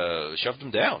 shoved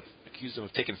him down, accused him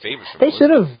of taking favors from They should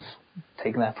have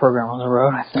taken that program on the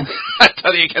road, I think.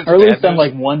 Tunney against or at least Bad done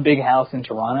like one big house in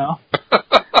Toronto.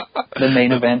 The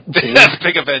main event, too.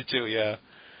 Big event, too, yeah.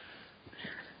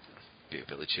 Be a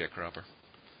Billy Sharecropper.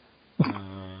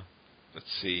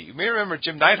 Let's see. You may remember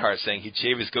Jim Neidhart saying he'd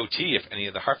shave his goatee if any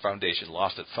of the Hart Foundation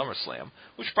lost at SummerSlam,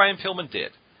 which Brian Pillman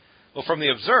did. Well, from The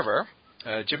Observer,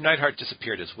 Jim Neidhart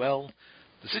disappeared as well.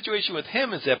 The situation with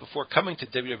him is that before coming to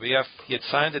WWF, he had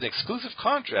signed an exclusive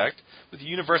contract with the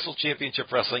Universal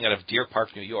Championship Wrestling out of Deer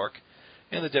Park, New York,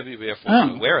 and the WWF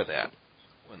wasn't aware of that.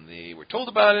 When they were told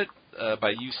about it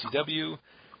by UCW,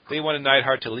 they wanted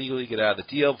Neidhart to legally get out of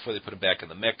the deal before they put him back in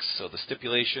the mix, so the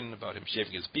stipulation about him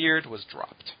shaving his beard was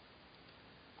dropped.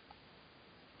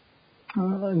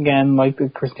 Again, like the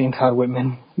Christine Todd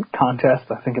Whitman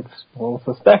contest, I think it's a little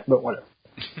suspect, but whatever.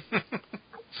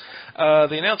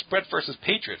 They announced Brett versus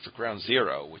Patriot for Ground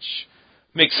Zero, which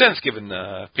makes sense given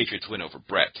Patriot's win over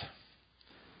Brett.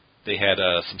 They had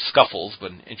some scuffles,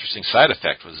 but an interesting side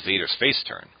effect was Vader's face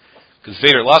turn, because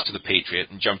Vader lost to the Patriot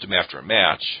and jumped him after a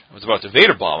match. I was about to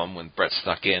Vader bomb him when Brett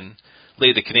snuck in,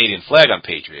 laid the Canadian flag on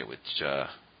Patriot, which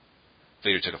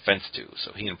Vader took offense to.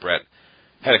 So he and Brett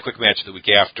had a quick match the week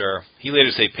after. He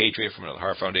later saved Patriot from another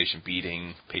Hart Foundation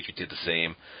beating. Patriot did the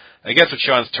same. I guess with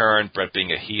Sean's turn, Brett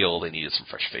being a heel, they needed some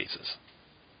fresh faces.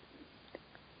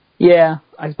 Yeah,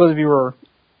 I suppose if you were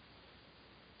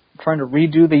trying to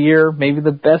redo the year, maybe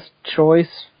the best choice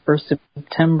for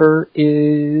September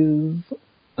is...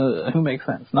 who makes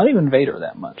sense? Not even Vader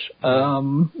that much.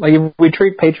 Like if we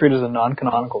treat Patriot as a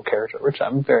non-canonical character, which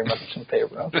I'm very much in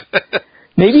favor of.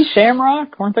 Maybe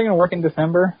Shamrock? Weren't they going to work in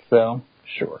December? So,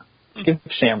 sure. Give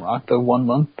Shamrock the 1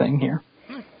 month thing here.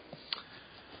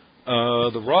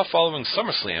 The Raw following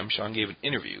SummerSlam, Sean gave an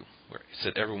interview where he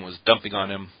said everyone was dumping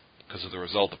on him because of the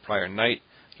result the prior night.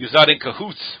 He was not in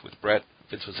cahoots with Brett.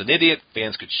 Vince was an idiot.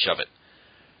 Fans could shove it.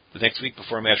 The next week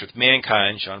before a match with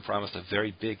Mankind, Sean promised a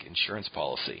very big insurance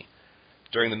policy.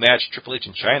 During the match, Triple H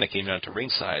and Chyna came down to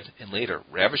ringside, and later,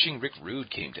 Ravishing Rick Rude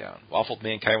came down, waffled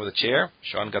Mankind with a chair.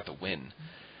 Sean got the win.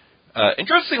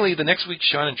 Interestingly, the next week,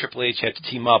 Sean and Triple H had to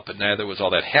team up, but neither was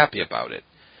all that happy about it.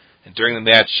 And during the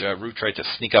match, Rude tried to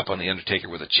sneak up on The Undertaker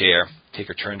with a chair.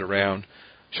 Taker turned around.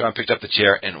 Sean picked up the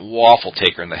chair and waffled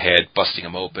Taker in the head, busting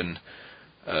him open.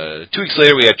 2 weeks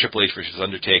later, we had Triple H versus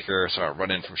Undertaker, saw a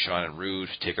run-in from Sean and Rude,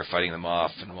 Taker fighting them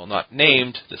off, and while not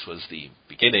named, this was the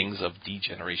beginnings of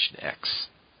D-Generation X.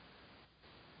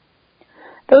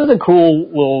 That was a cool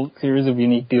little series of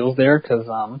unique deals there, because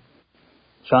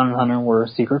Sean and Hunter were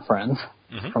secret friends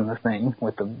from the thing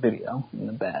with the video in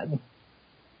the bad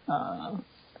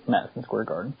Madison Square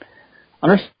Garden.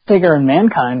 Undertaker and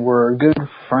Mankind were good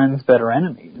friends, better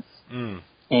enemies.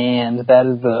 And that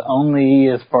is the only,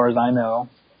 as far as I know,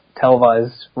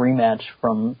 televised rematch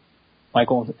from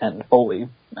Michaels and Foley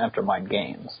after Mind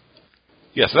Games.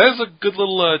 Yes, that is a good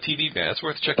little TV match. It's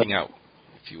worth checking out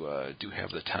if you do have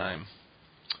the time.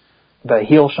 The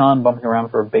heel Sean bumping around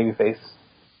for a babyface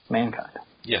Mankind.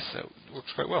 Yes, that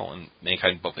works quite well, and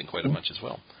Mankind bumping quite a bunch as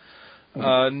well.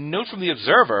 Note from The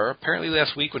Observer, apparently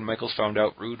last week when Michaels found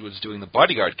out Rude was doing the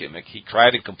bodyguard gimmick, he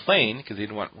cried and complained because he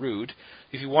didn't want Rude.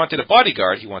 If he wanted a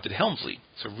bodyguard, he wanted Helmsley.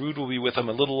 So Rude will be with him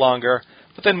a little longer,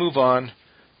 but then move on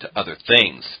to other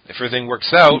things. If everything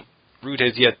works out, Rude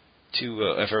has yet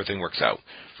to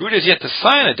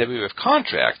sign a WWF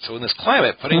contract, so in this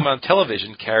climate, putting him on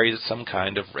television carries some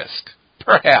kind of risk.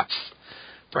 Perhaps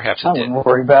it did. I wouldn't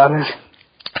worry about it.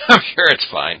 I'm sure it's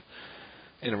fine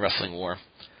in a wrestling war.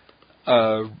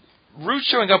 Rude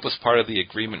showing up was part of the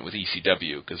agreement with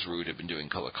ECW because Rude had been doing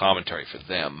color commentary for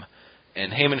them,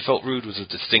 and Heyman felt Rude was a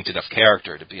distinct enough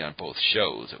character to be on both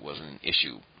shows. It wasn't an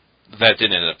issue. That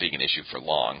didn't end up being an issue for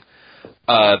long.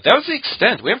 That was the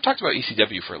extent. We haven't talked about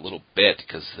ECW for a little bit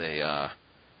because they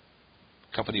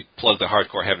company plugged the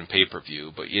Hardcore Heaven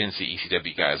pay-per-view, but you didn't see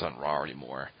ECW guys on Raw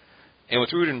anymore. And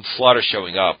with Rude and Slaughter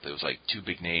showing up, there was like 2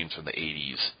 big names from the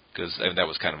 80s because that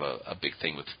was kind of a big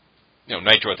thing with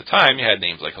Nitro at the time. You had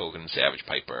names like Hogan, Savage,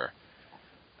 Piper,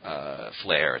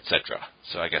 Flair, etc.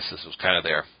 So I guess this was kind of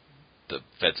the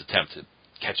Fed's attempt to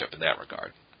catch up in that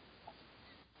regard.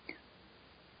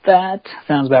 That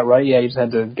sounds about right. Yeah, you just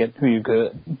had to get who you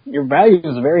could. Your value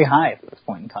was very high at this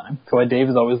point in time. So why Dave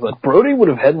is always like, Brody would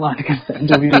have headlined against the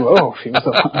NWO if he was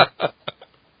alive.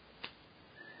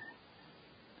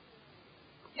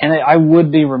 And I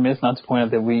would be remiss not to point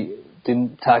out that we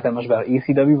didn't talk that much about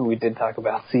ECW, but we did talk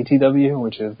about CTW,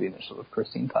 which is the initial of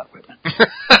Christine Todd Whitman.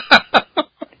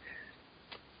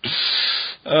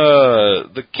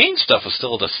 The Kane stuff was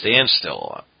still at a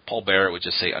standstill. Paul Bearer would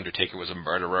just say Undertaker was a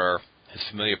murderer. His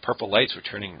familiar purple lights were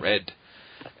turning red.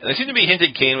 And they seemed to be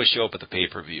hinting Kane would show up at the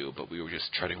pay-per-view, but we were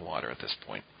just treading water at this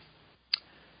point.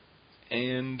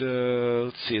 And,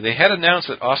 let's see, they had announced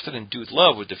that Austin and Dude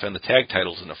Love would defend the tag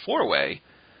titles in a 4-way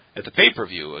at the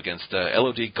pay-per-view against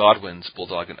LOD, Godwins,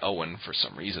 Bulldog, and Owen for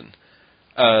some reason.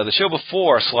 The show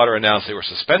before, Slaughter announced they were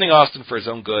suspending Austin for his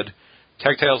own good.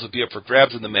 Tag titles would be up for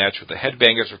grabs in the match with the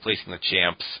Headbangers replacing the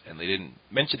champs, and they didn't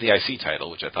mention the IC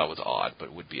title, which I thought was odd,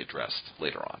 but would be addressed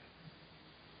later on.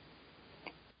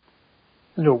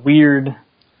 It's a weird,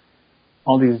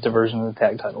 all these diversions of the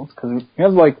tag titles, because you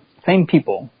have, like, same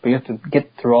people, but you have to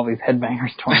get through all these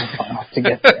Headbangers tournament finals to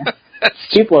get there.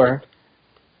 People are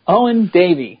Owen,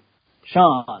 Davey,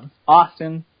 Sean,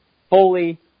 Austin,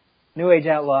 Foley, New Age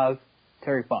Outlaws,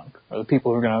 Terry Funk are the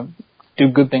people who are going to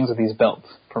do good things with these belts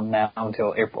from now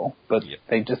until April, but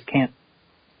they just can't.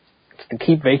 To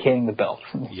keep vacating the belt.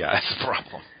 Yeah, that's the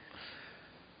problem.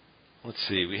 Let's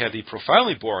see. We had the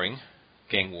profoundly boring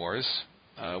Gang Wars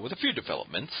with a few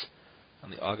developments. On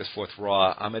the August 4th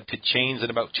Raw, Ahmed pinned Chains in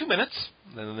about 2 minutes.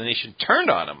 Then the Nation turned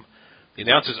on him. The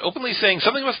announcers openly saying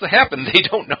something must have happened they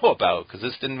don't know about, because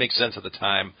this didn't make sense at the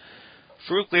time.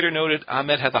 Farouk later noted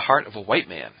Ahmed had the heart of a white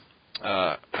man.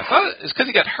 I thought it was because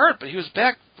he got hurt, but he was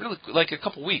back really like a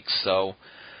couple weeks, so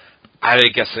I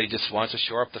guess they just wanted to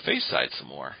shore up the face side some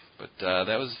more. But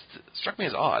that struck me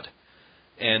as odd.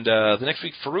 And the next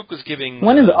week, Farouk was giving...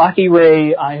 When is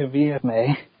Akire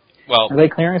Iavime? Well, are they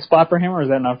clearing a spot for him, or is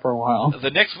that not for a while? The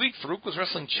next week, Farouk was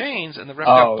wrestling Chains, and the ref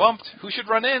got bumped. Who should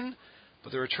run in?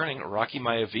 But they're returning Rocky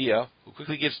Maivia, who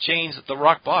quickly gives Chains the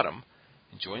rock bottom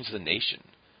and joins the Nation.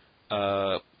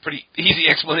 Pretty easy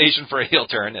explanation for a heel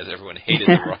turn, as everyone hated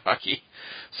the Rocky.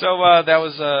 So that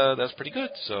was pretty good.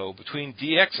 So between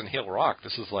DX and Heel Rock,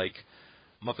 this is like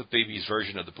Muppet Babies'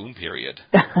 version of the Boom Period.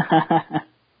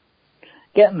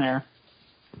 Getting there.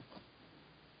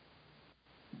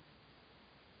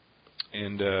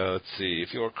 And let's see,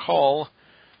 if you'll recall,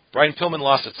 Brian Pillman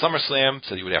lost at SummerSlam,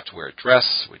 said he would have to wear a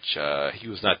dress, which he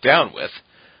was not down with.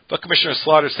 But Commissioner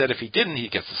Slaughter said if he didn't,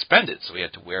 he'd get suspended, so he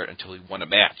had to wear it until he won a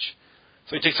match.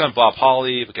 So he takes on Bob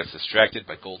Holly, but gets distracted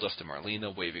by Goldust and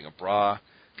Marlena waving a bra,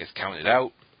 gets counted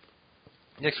out.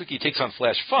 Next week he takes on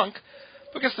Flash Funk,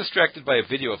 but gets distracted by a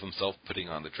video of himself putting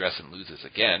on the dress and loses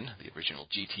again, the original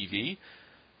GTV.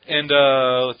 And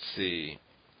let's see.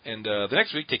 And the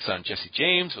next week takes on Jesse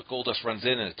James, but Goldust runs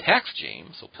in and attacks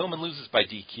James, so Pillman loses by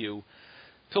DQ.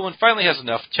 Pillman finally has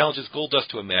enough, challenges Goldust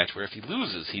to a match where if he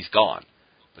loses, he's gone.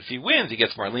 But if he wins, he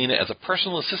gets Marlena as a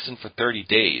personal assistant for 30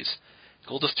 days.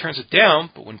 Goldust turns it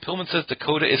down, but when Pillman says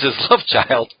Dakota is his love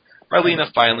child,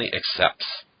 Marlena finally accepts.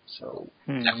 So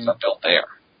that's the belt there.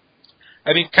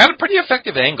 I mean, kind of pretty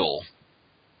effective angle.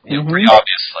 You know, pretty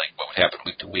obvious, like, what would happen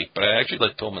week to week. But I actually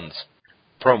like Pillman's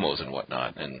promos and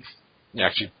whatnot, and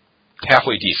actually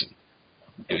halfway decent,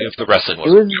 if the wrestling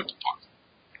wasn't.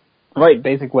 Right,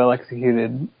 basic,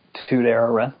 well-executed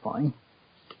Attitude-era wrestling.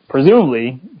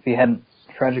 Presumably, if he hadn't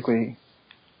tragically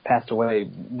passed away,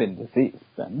 been deceased,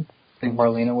 then I think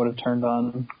Marlena would have turned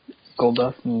on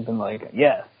Goldust and been like,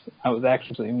 yes, I was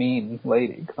actually a mean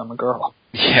lady because I'm a girl.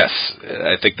 Yes,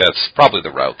 I think that's probably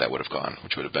the route that would have gone,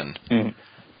 which would have been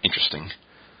interesting.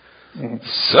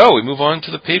 So, we move on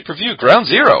to the pay-per-view, Ground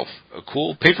Zero, a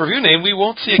cool pay-per-view name we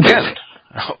won't see again.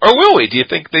 Or will we? Do you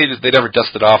think they'd ever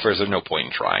dust it off, or is there no point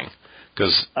in trying?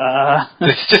 Because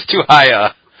it's just too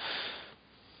high.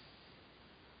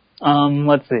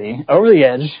 Let's see. Over the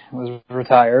Edge was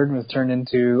retired, was turned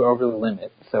into Over the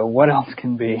Limit. So what else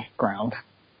can be Ground?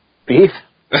 Beef?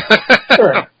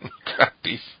 Sure.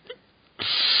 Beef.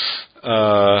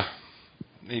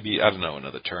 Maybe, I don't know,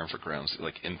 another term for Grounds,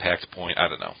 like Impact Point, I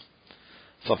don't know.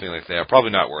 Something like that. Probably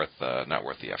not worth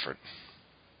the effort.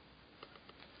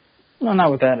 No, not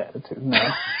with that attitude, no.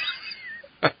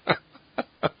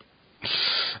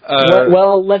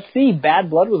 Well, let's see. Bad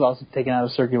Blood was also taken out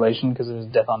of circulation because of his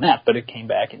death on that, but it came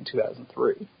back in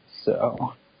 2003.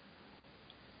 So,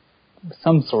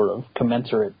 some sort of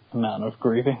commensurate amount of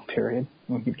grieving period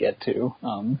we could get to.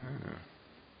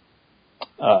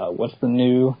 What's the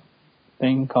new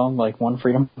thing called? Like One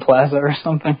Freedom Plaza or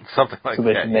something? Something like that. So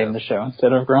they should name the show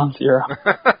instead of Ground Zero.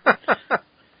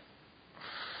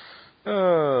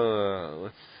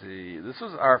 Let's see. This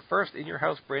was our first In Your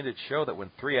House branded show that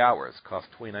went 3 hours, cost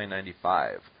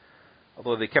 $29.95.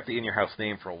 Although they kept the In Your House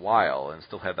name for a while and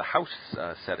still had the house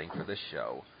setting for this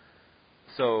show.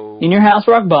 So In Your House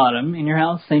Rock Bottom, In Your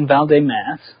House St. Valde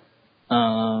Mass,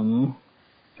 and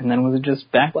then was it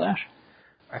just Backlash?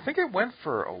 I think it went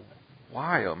for a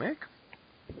while, Mick.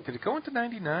 Did it go into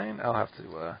 99? I'll have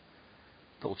to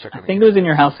double check. I think it was In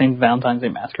Your House St. Valentine's Day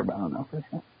Massacre, but I don't know for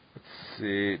sure. Let's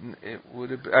see. It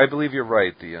would have. I believe you're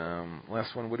right. The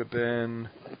last one would have been.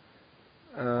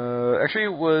 Actually,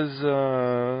 it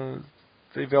was.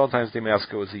 St. Valentine's Day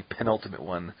Massacre was the penultimate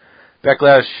one.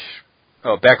 Backlash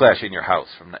in Your House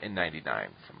in '99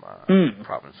 from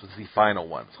Providence was the final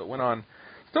one. So it went on.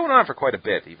 Still went on for quite a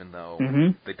bit, even though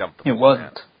they dumped the. It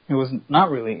wasn't. It was not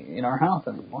really in our house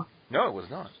anymore. No, it was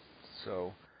not.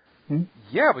 So,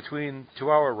 yeah, between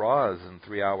 2-hour Raws and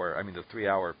 3-hour, the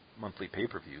 3-hour monthly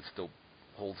pay-per-view still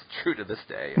holds true to this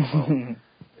day. Well,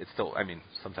 it's still,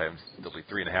 sometimes it'll be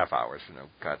 3.5 hours for no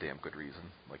goddamn good reason,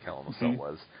 like Hell in a Cell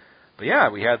was. But yeah,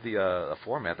 we had a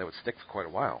format that would stick for quite a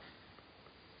while.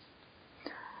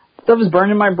 Stuff is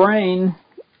burning my brain.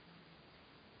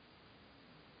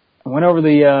 I went over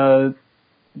the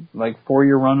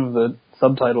 4-year run of the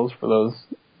subtitles for those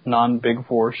non-Big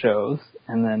Four shows,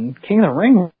 and then King of the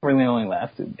Ring really only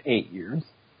lasted 8 years,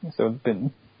 so it's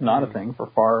been not a thing for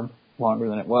far longer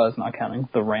than it was, not counting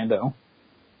the rando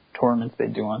tournaments they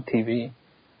do on TV.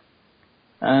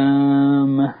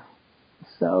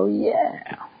 So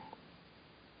yeah.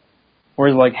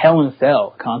 Whereas like Hell in a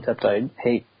Cell, a concept I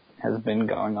hate, has been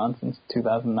going on since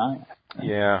 2009.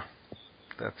 Yeah,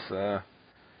 that's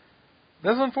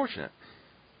unfortunate.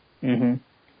 Mm-hmm.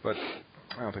 But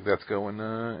I don't think that's going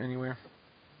anywhere.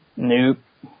 Nope.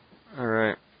 All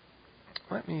right.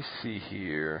 Let me see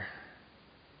here.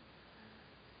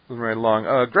 Moving right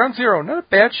along. Ground Zero, not a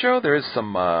bad show. There is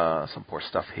some poor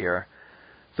stuff here.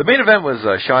 The main event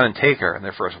was Shawn and Taker in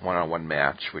their first one-on-one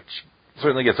match, which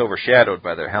certainly gets overshadowed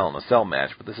by their Hell in a Cell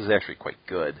match, but this is actually quite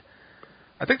good.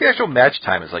 I think the actual match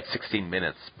time is like 16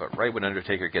 minutes, but right when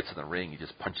Undertaker gets in the ring, he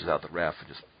just punches out the ref and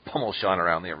just pummels Shawn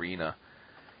around the arena,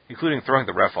 including throwing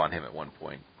the ref on him at one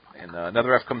point. And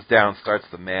another ref comes down, starts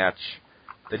the match.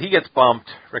 Then he gets bumped.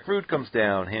 Rick Rude comes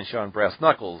down, hands Shawn brass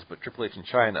knuckles, but Triple H and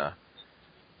Chyna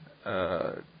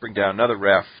bring down another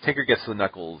ref. Taker gets the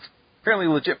knuckles. Apparently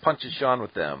legit punches Shawn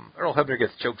with them. Earl Hebner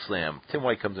gets chokeslammed. Tim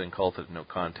White comes in, calls it no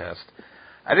contest.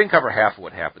 I didn't cover half of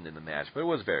what happened in the match, but it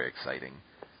was very exciting.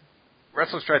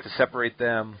 Wrestlers tried to separate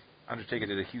them. Undertaker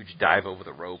did a huge dive over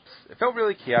the ropes. It felt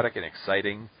really chaotic and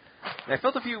exciting. And I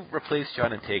felt if you replaced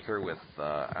Shawn and Taker with,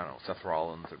 Seth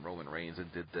Rollins and Roman Reigns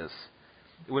and did this,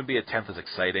 it wouldn't be a tenth as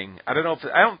exciting.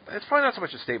 It's probably not so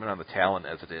much a statement on the talent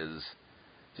as it is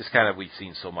just kind of we've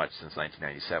seen so much since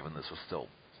 1997. This was still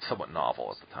somewhat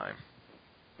novel at the time.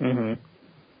 Mm-hmm.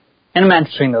 And a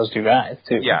match between those two guys,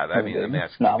 too. Yeah, I mean, the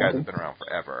match, these guys have been around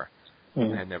forever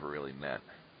and had never really met.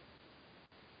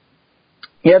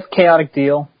 Yeah, it's a chaotic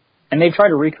deal. And they try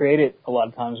to recreate it a lot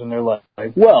of times when they're like,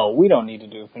 well, we don't need to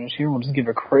do a finish here. We'll just give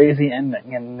a crazy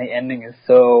ending. And the ending is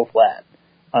so flat.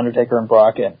 Undertaker and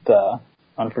Brock at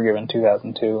Unforgiven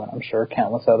 2002, and I'm sure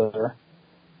countless other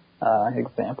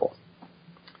examples.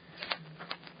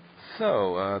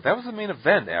 So, that was the main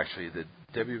event, actually. The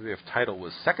WWF title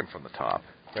was second from the top.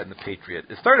 Bret and the Patriot.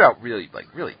 It started out really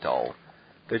dull.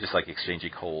 They're just,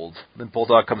 exchanging holds. Then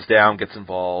Bulldog comes down, gets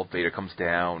involved. Vader comes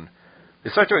down. They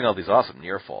start doing all these awesome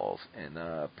near falls, and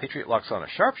Patriot locks on a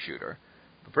sharpshooter.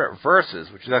 But Bret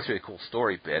reverses, which is actually a cool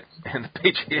story bit, and the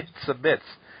Patriot submits.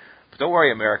 But don't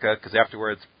worry, America, because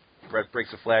afterwards, Bret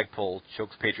breaks a flagpole,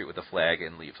 chokes Patriot with the flag,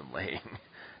 and leaves him laying.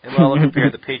 And well, I'll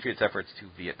compare the Patriots' efforts to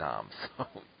Vietnam. So,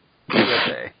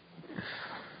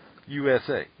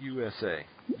 USA.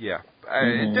 Yeah.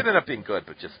 It did end up being good,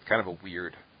 but just kind of a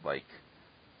weird,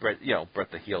 Bret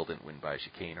the heel didn't win by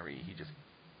chicanery. He just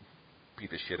beat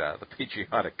the shit out of the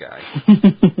patriotic guy.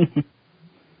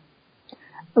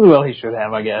 Well, he should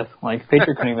have, I guess.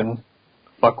 Patriot couldn't even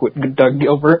fuck with Doug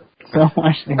Gilbert, so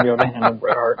why should he be able to handle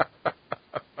Bret Hart?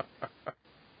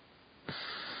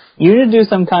 You need to do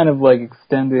some kind of,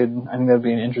 extended, I think that would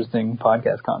be an interesting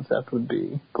podcast concept, would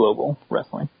be global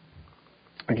wrestling.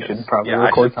 You should probably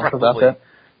record something about that.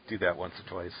 Do that once or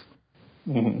twice.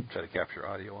 Mm-hmm. Try to capture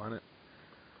audio on it.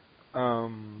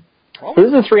 So this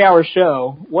is a 3-hour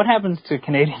show. What happens to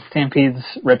Canadian Stampede's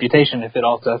reputation if it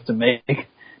also has to make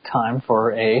time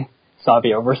for a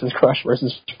Savio versus Crush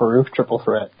versus Farouk triple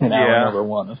threat in hour number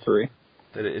 1 of 3?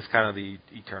 That is kind of the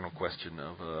eternal question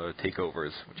of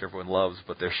takeovers, which everyone loves,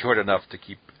 but they're short enough to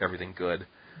keep everything good.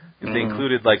 If they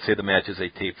included, say, the matches they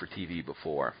taped for TV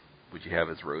before, would you have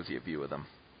as rosy a view of them?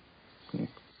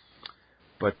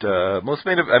 But most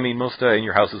In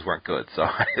Your Houses weren't good, so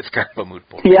it's kind of a moot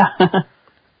point. Yeah.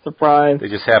 Surprise. They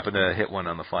just happened to hit one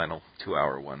on the final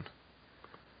 2-hour one.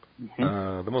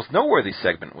 Mm-hmm. The most noteworthy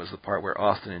segment was the part where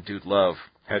Austin and Dude Love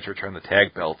had to return the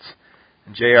tag belts,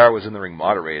 and JR was in the ring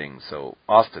moderating, so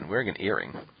Austin, wearing an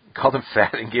earring, called him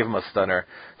fat and gave him a stunner.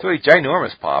 So a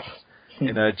ginormous pop.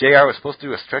 And JR was supposed to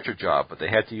do a stretcher job, but they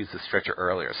had to use the stretcher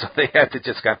earlier, so they had to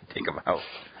just kind of take him out.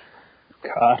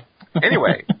 God.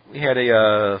 Anyway, we had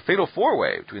a fatal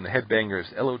 4-way between the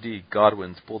Headbangers, LOD,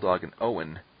 Godwins, Bulldog, and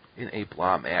Owen in a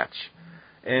blah match.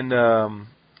 And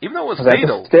even though it was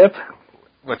fatal... That the stip?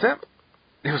 What's that?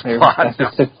 It was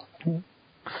blah.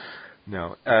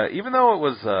 No. Even though it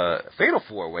was a fatal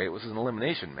 4-way, it was an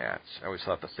elimination match. I always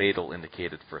thought the fatal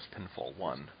indicated first pinfall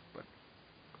won, but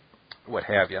what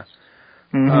have you.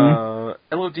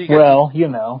 Mm-hmm. LOD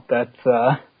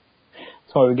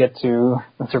that's why we get to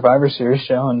the Survivor Series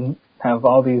show and have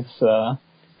all these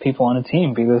people on a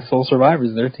team be the sole survivors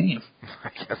of their team.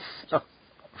 I guess so.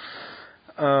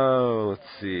 Let's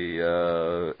see.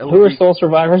 Who are sole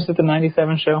survivors at the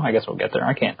 97 show? I guess we'll get there.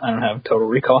 I don't have total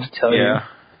recall to tell you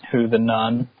who the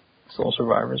non-sole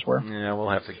survivors were. Yeah, we'll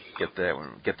have to get there when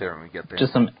we get there.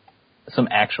 Just some some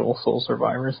actual Soul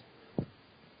Survivors.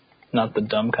 Not the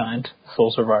dumb kind.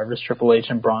 Soul Survivors, Triple H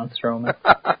and Braun Strowman.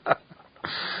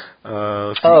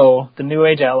 The New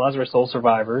Age Outlaws were Soul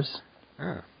Survivors.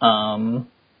 Those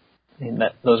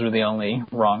were the only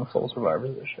wrong Soul Survivors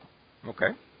of the show.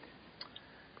 Okay.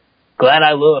 Glad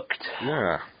I looked.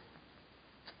 Yeah.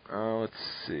 Let's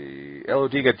see.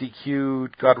 LOD got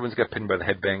DQ'd. Godwin's got pinned by the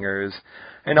Headbangers.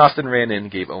 And Austin ran in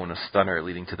and gave Owen a stunner,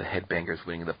 leading to the Headbangers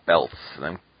winning the belts. And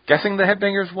I'm guessing the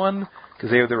Headbangers won because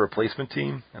they were the replacement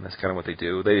team, and that's kind of what they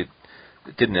do. It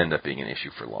didn't end up being an issue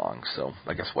for long, so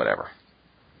I guess whatever.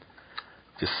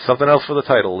 Just something else for the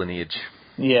title lineage.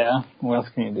 Yeah, what else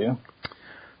can you do?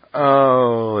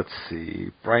 Oh, let's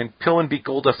see. Brian Pillman beat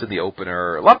Goldust in the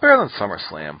opener. A lot better than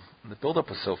SummerSlam. The build-up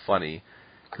was so funny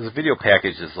because the video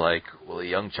package is like, will a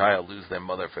young child lose their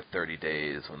mother for 30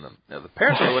 days? When the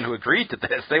parents were the one who agreed to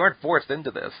this. They weren't forced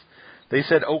into this. They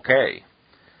said okay.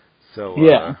 So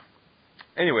yeah.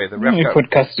 Anyway, the ref put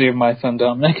custody of my son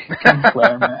Dominic.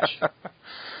 Ladder match.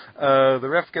 The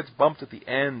ref gets bumped at the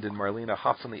end, and Marlena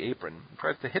hops on the apron and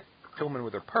tries to hit Pillman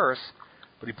with her purse,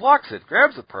 but he blocks it,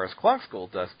 grabs the purse, clonks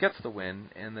Goldust, gets the win,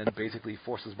 and then basically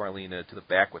forces Marlena to the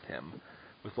back with him,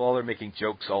 with Lawler making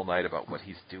jokes all night about what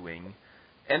he's doing.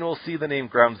 And we'll see the name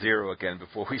Ground Zero again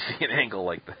before we see an angle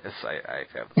like this, I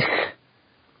have the feeling.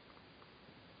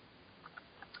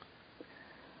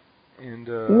 And,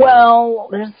 well,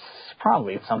 there's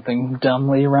probably something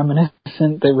dumbly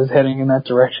reminiscent that was heading in that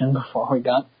direction before we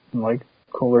got,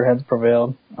 cooler heads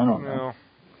prevailed. I don't know.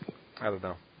 I don't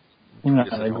know.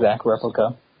 Not an exact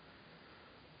replica.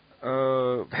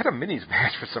 They had a minis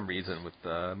match for some reason with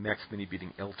Max Mini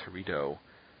beating El Torito.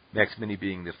 Max Mini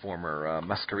being the former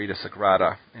Mascarita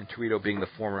Sagrada, and Torito being the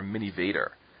former Mini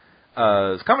Vader.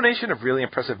 It's a combination of really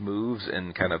impressive moves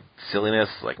and kind of silliness,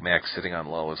 like Max sitting on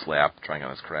Lawler's lap, trying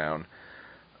on his crown.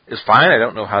 It's fine. I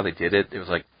don't know how they did it. It was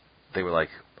like they were like,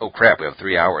 "Oh crap, we have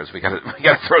 3 hours. We gotta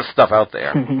throw stuff out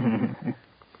there."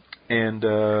 And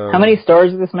how many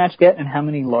stars did this match get, and how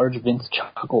many large Vince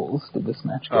chuckles did this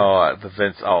match get? The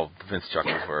Vince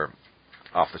chuckles were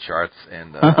off the charts,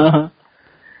 and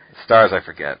stars I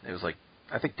forget. It was like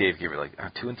I think Dave gave it like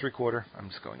 2 3/4. I'm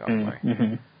just going off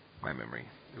my memory.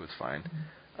 It was fine.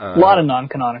 A lot of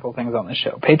non-canonical things on this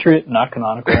show. Patriot, not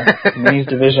canonical. Minis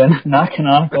Division, not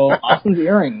canonical. Austin's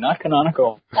Earring, not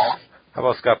canonical. How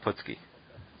about Scott Putski?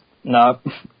 No.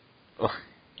 Well,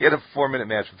 he had a 4-minute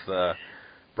match with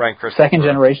Brian Christopher.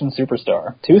 Second-generation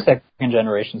superstar. 2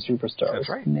 second-generation superstars. That's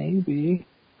right. Maybe.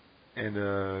 And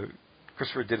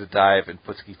Christopher did a dive, and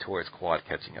Putski tore his quad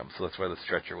catching him. So that's why the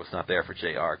stretcher was not there for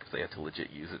JR, because they had to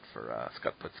legit use it for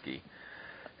Scott Putski.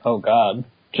 Oh, God.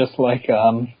 Just like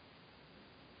Over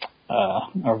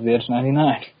the Edge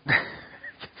 99.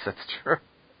 That's true.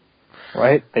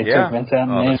 Right? They took Vince out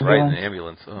in an ambulance. That's right, in an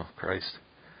ambulance. Oh, Christ.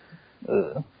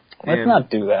 Let's not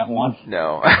do that one.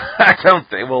 No, I don't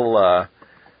think. Well,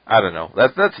 I don't know.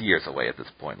 That's years away at this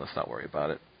point. Let's not worry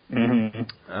about it. Mm-hmm.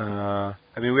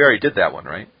 I mean, we already did that one,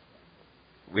 right?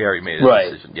 We already made a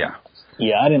decision. Yeah.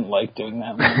 Yeah, I didn't like doing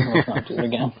that one. Let's not do it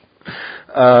again.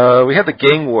 We had the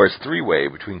Gang Wars 3-way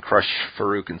between Crush,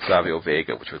 Farouk, and Savio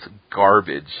Vega, which was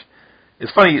garbage.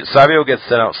 It's funny, Savio gets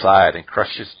sent outside, and Crush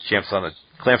just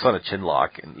clamps on a chin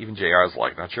lock, and even JR's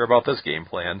like, not sure about this game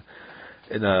plan.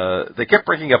 And they kept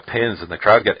breaking up pins, and the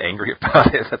crowd got angry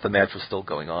about it, that the match was still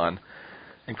going on.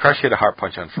 And Crush hit a heart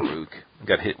punch on Farouk, and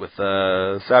got hit with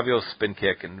Savio's spin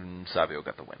kick, and Savio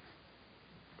got the win.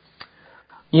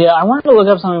 Yeah, I wanted to look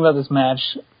up something about this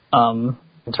match,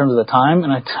 in terms of the time,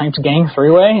 and I typed Gang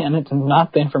 3-way, and it's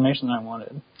not the information that I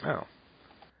wanted.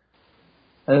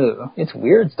 Oh, it's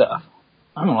weird stuff.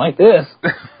 I don't like this.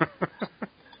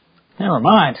 Never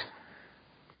mind.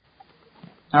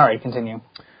 All right, continue.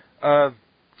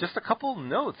 Just a couple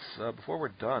notes before we're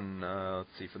done. Let's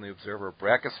see, from the Observer.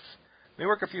 Brackus may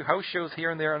work a few house shows here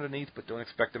and there underneath, but don't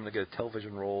expect him to get a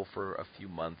television role for a few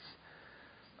months.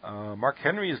 Mark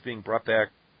Henry is being brought back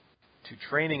to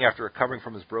training after recovering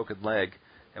from his broken leg.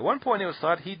 At one point, it was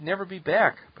thought he'd never be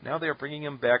back, but now they are bringing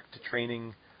him back to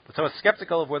training. But some are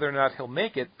skeptical of whether or not he'll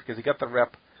make it because he got the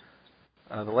rep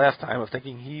the last time of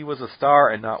thinking he was a star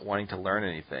and not wanting to learn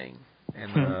anything.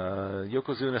 And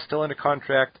Yokozuna is still under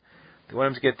contract. They want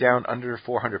him to get down under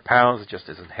 400 pounds. It just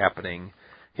isn't happening.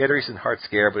 He had a recent heart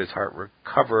scare, but his heart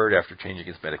recovered after changing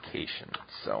his medication.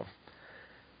 So,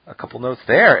 a couple notes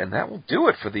there, and that will do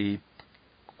it for the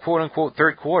quote-unquote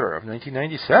third quarter of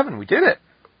 1997. We did it.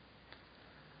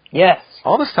 Yes.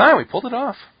 All this time, we pulled it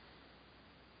off.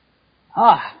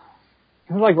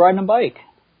 It was like riding a bike.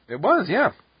 It was,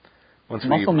 yeah. Once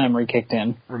muscle memory kicked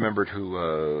in. Remembered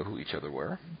who each other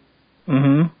were.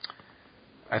 Mm-hmm.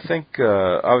 I think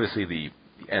obviously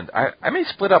and I may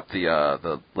split up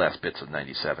the last bits of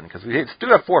 '97 because we still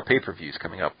have 4 pay-per-views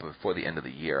coming up before the end of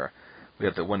the year. We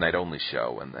have the one night only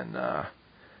show, and then I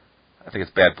think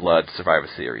it's Bad Blood, Survivor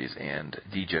Series, and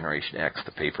D-Generation X,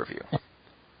 the pay-per-view. So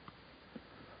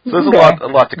there's a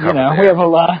lot to cover. We have a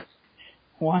lot.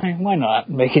 Why not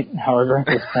make it harder at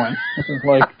this point? It's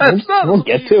like we'll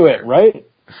get to it, right?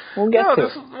 We'll get to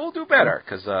it. We'll do better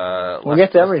because we'll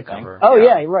get to everything.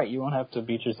 Yeah, you're right. You won't have to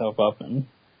beat yourself up and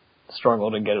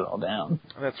struggle to get it all down.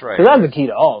 That's right. Because that's the key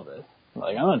to all of this.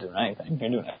 Like, I'm not doing anything. You're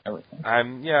doing everything.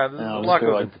 There's a lot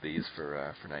goes into these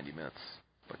for 90 minutes.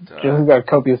 But Joe's got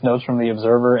copious notes from the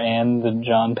Observer and the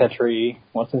John Petrie,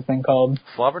 what's his thing called?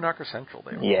 Slobberknocker Central.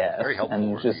 They were very helpful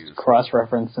and reviews. Just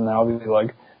cross-referenced, and I'll be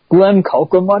like, Glenn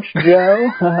Kulka much, Joe?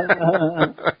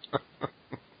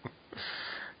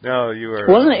 No, you were...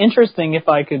 Wasn't it interesting if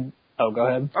I could... Oh, go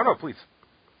ahead. Oh, no, please.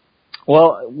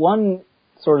 Well, one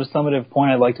sort of summative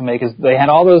point I'd like to make is they had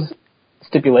all those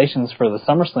stipulations for the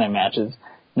SummerSlam matches,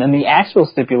 and then the actual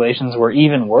stipulations were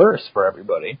even worse for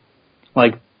everybody.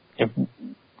 Like,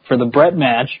 for the Brett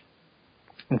match,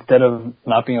 instead of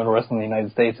not being able to wrestle in the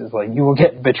United States, it's like, you will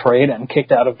get betrayed and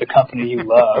kicked out of the company you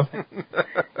love.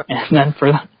 And then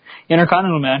for the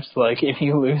Intercontinental match, it's like, if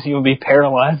you lose, you will be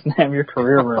paralyzed and have your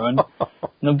career ruined. And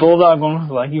the Bulldog one was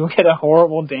like, you will get a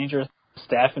horrible, dangerous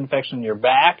staph infection in your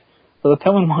back. For the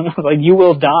Pillman one, it was like, you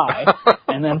will die.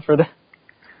 And then for the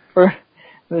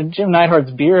Jim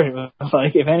Neidhart's beard, it was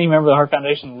like, if any member of the Hart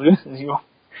Foundation loses, you will,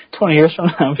 20 years from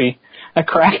now, be a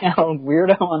crack-out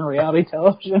weirdo on reality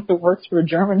television who works for a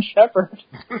German Shepherd.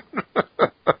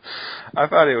 I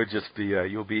thought it would just be,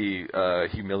 you'll be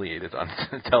humiliated on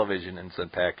television and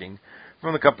sent packing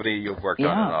from the company you've worked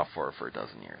on and off for a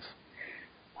dozen years.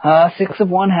 6 of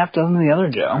one, half dozen of the other,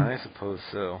 Joe. I suppose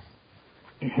so.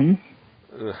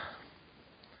 Mm-hmm. Ugh.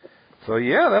 So,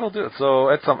 yeah, that'll do it. So,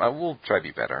 we'll try to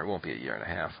be better. It won't be a year and a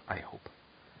half, I hope.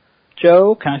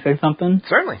 Joe, can I say something?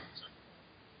 Certainly.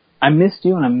 I missed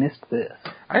you and I missed this.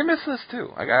 I missed this, too.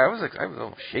 I was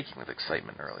almost shaking with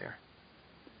excitement earlier.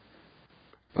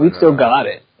 We've still got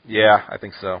it. Yeah, I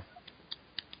think so.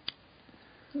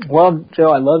 Well,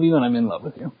 Joe, I love you and I'm in love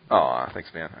with you. Oh, thanks,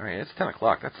 man. All right, it's 10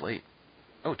 o'clock. That's late.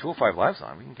 Oh, 205 Live's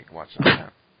on. We can get watching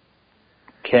that.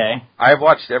 Okay. I've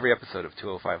watched every episode of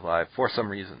 205 Live for some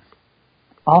reason.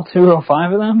 All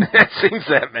 205 of them? It seems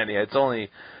that many. It's only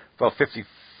about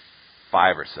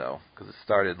 55 or so because it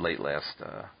started late last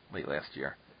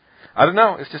year. I don't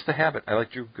know. It's just a habit. I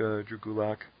like Drew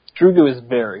Gulak. Drew Gulak is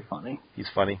very funny. He's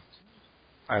funny.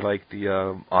 I like the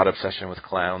Odd Obsession with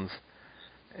Clowns,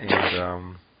 and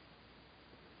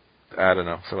I don't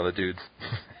know, some other dudes.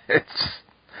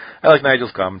 I like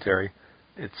Nigel's commentary.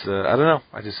 It's I don't know.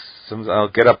 I'll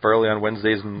get up early on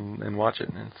Wednesdays and watch it,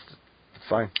 and it's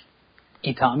fine.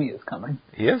 Itami is coming.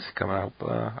 He is coming out.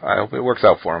 I hope it works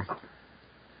out for him.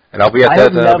 And I'll be at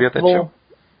that show.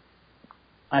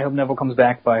 I hope Neville comes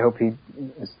back, but I hope he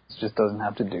just doesn't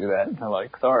have to do that. They're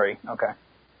like, sorry, okay.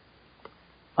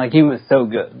 Like, he was so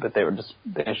good, but they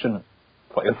shouldn't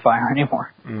play with fire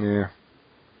anymore. Yeah.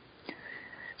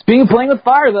 Speaking of playing with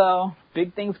fire, though,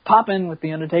 big things popping with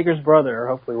The Undertaker's brother.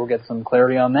 Hopefully we'll get some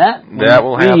clarity on that. That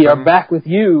will happen. We are back with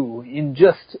you in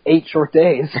just 8 short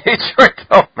days. 8 short days?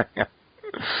 Oh, man.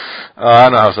 I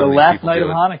don't know how some of these last people night do of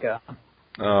it. Hanukkah.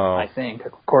 Oh. I think,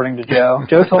 according to Joe.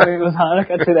 Joe told me it was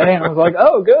Hanukkah today, and I was like,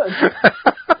 oh, good.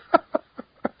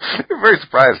 You're very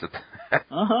surprised at that.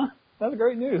 Uh-huh. That's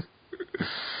great news.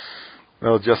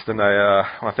 Well, Justin, I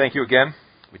want to thank you again.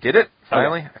 We did it,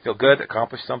 finally. Okay. I feel good,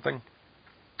 accomplished something.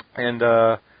 And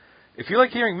if you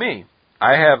like hearing me,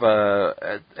 I have,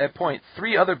 at point,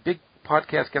 3 other big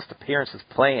podcast guest appearances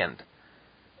planned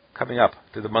coming up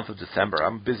through the month of December.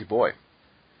 I'm a busy boy.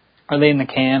 Are they in the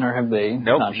can, or have they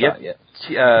not shot yet?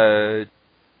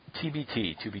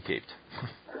 TBT, to be taped.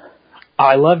 Oh,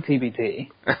 I love TBT.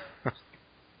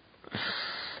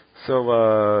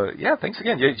 So, yeah, thanks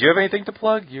again. Do you have anything to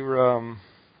plug?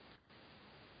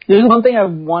 There's one thing I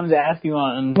wanted to ask you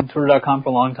on Twitter.com for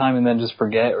a long time and then just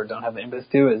forget or don't have the impetus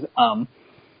to is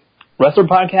wrestler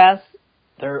podcasts,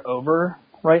 they're over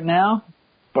right now,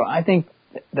 but I think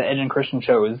the Edge and Christian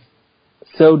show is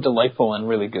so delightful and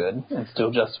really good and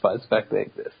still justifies the fact they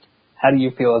exist. How do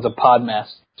you feel as a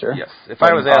podmaster? Yes. If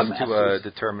I was asked to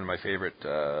determine my favorite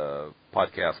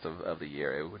podcast of the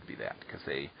year, it would be that, because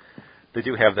they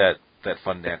do have that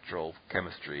fun, natural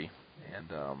chemistry,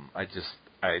 and I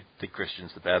think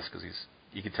Christian's the best because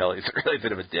you can tell he's really a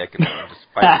bit of a dick, and I just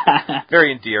find it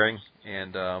very endearing,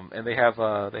 and they have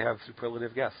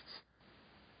superlative guests.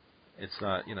 It's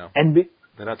not,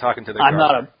 they're not talking to their I'm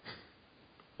not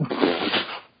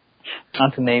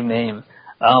to name names.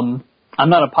 I'm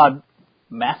not a pod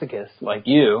masochist like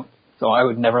you, so I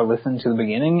would never listen to the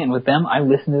beginning, and with them, I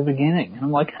listen to the beginning. And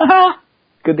I'm like, haha,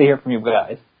 good to hear from you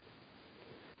guys.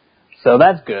 So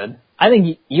that's good. I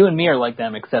think you and me are like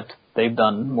them, except they've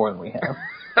done more than we have.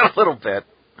 A little bit.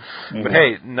 Mm-hmm. But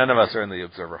hey, none of us are in the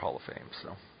Observer Hall of Fame,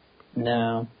 so.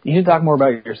 No. You should talk more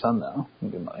about your son, though.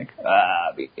 You've been like,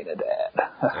 being a dad.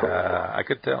 I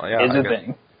could tell, yeah. It's a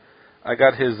thing. I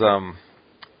got his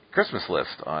Christmas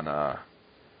list on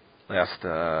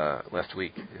last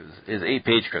week. It was his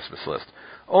 8-page Christmas list.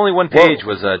 Only one page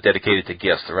was dedicated to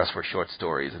gifts. The rest were short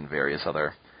stories and various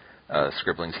other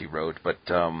scribblings he wrote. But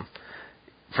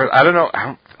I don't know.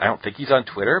 I don't think he's on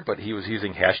Twitter, but he was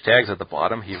using hashtags at the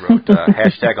bottom. He wrote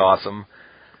hashtag awesome,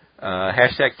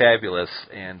 hashtag fabulous,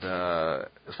 and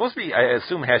it's supposed to be, I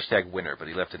assume, hashtag winner, but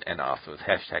he left an N off, so it's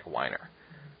hashtag whiner.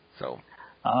 So.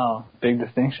 Oh, big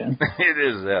distinction. It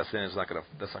is, yes, and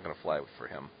that's not gonna fly for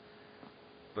him.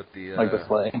 But the like the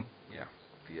sleigh.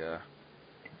 Yeah,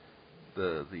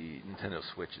 the Nintendo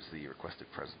Switch is the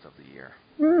requested present of the year,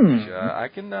 which I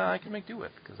can make do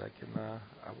with, because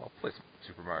I'll play some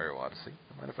Super Mario Odyssey.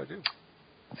 I mind if I do?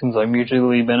 Seems like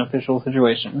mutually beneficial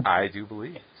situation. I do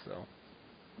believe so.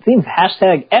 Seems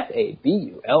hashtag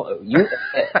FABULOUS.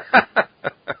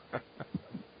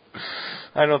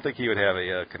 I don't think he would have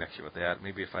a connection with that.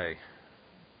 Maybe if I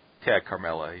tag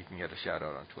Carmela, he can get a shout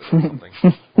out on Twitter or something.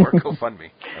 Or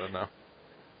GoFundMe. I don't know.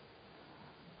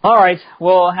 All right.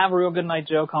 Well, have a real good night,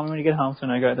 Joe. Call me when you get home so I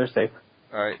know you got there safe.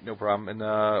 All right, no problem. And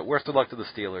worst of luck to the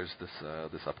Steelers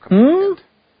this upcoming weekend.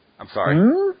 I'm sorry.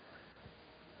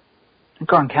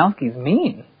 Gronkowski's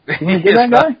mean. You want to get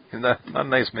that guy? He's not a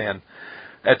nice man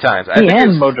at times. He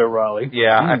and Mojo Rawley.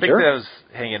 Yeah, I think that was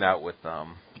hanging out with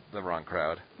the wrong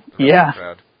crowd.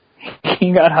 Yeah.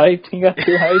 He got hyped. He got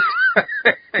too hyped.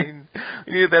 You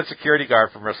needed that security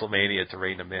guard from WrestleMania to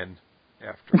rein him in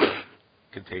after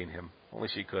contain him. Only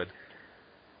she could.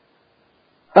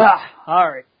 All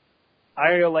right. I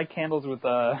gotta go light candles with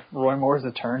Roy Moore's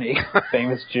attorney,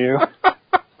 famous Jew.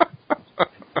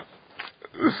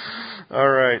 All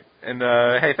right, and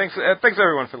hey, thanks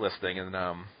everyone for listening and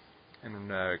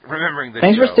remembering the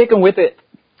Thanks show. for sticking with it.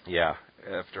 Yeah,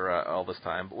 after all this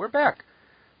time, but we're back.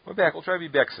 We'll try to be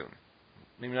back soon.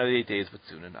 Maybe not 8 days, but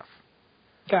soon enough.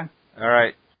 Okay. All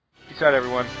right. Peace out,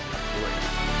 everyone.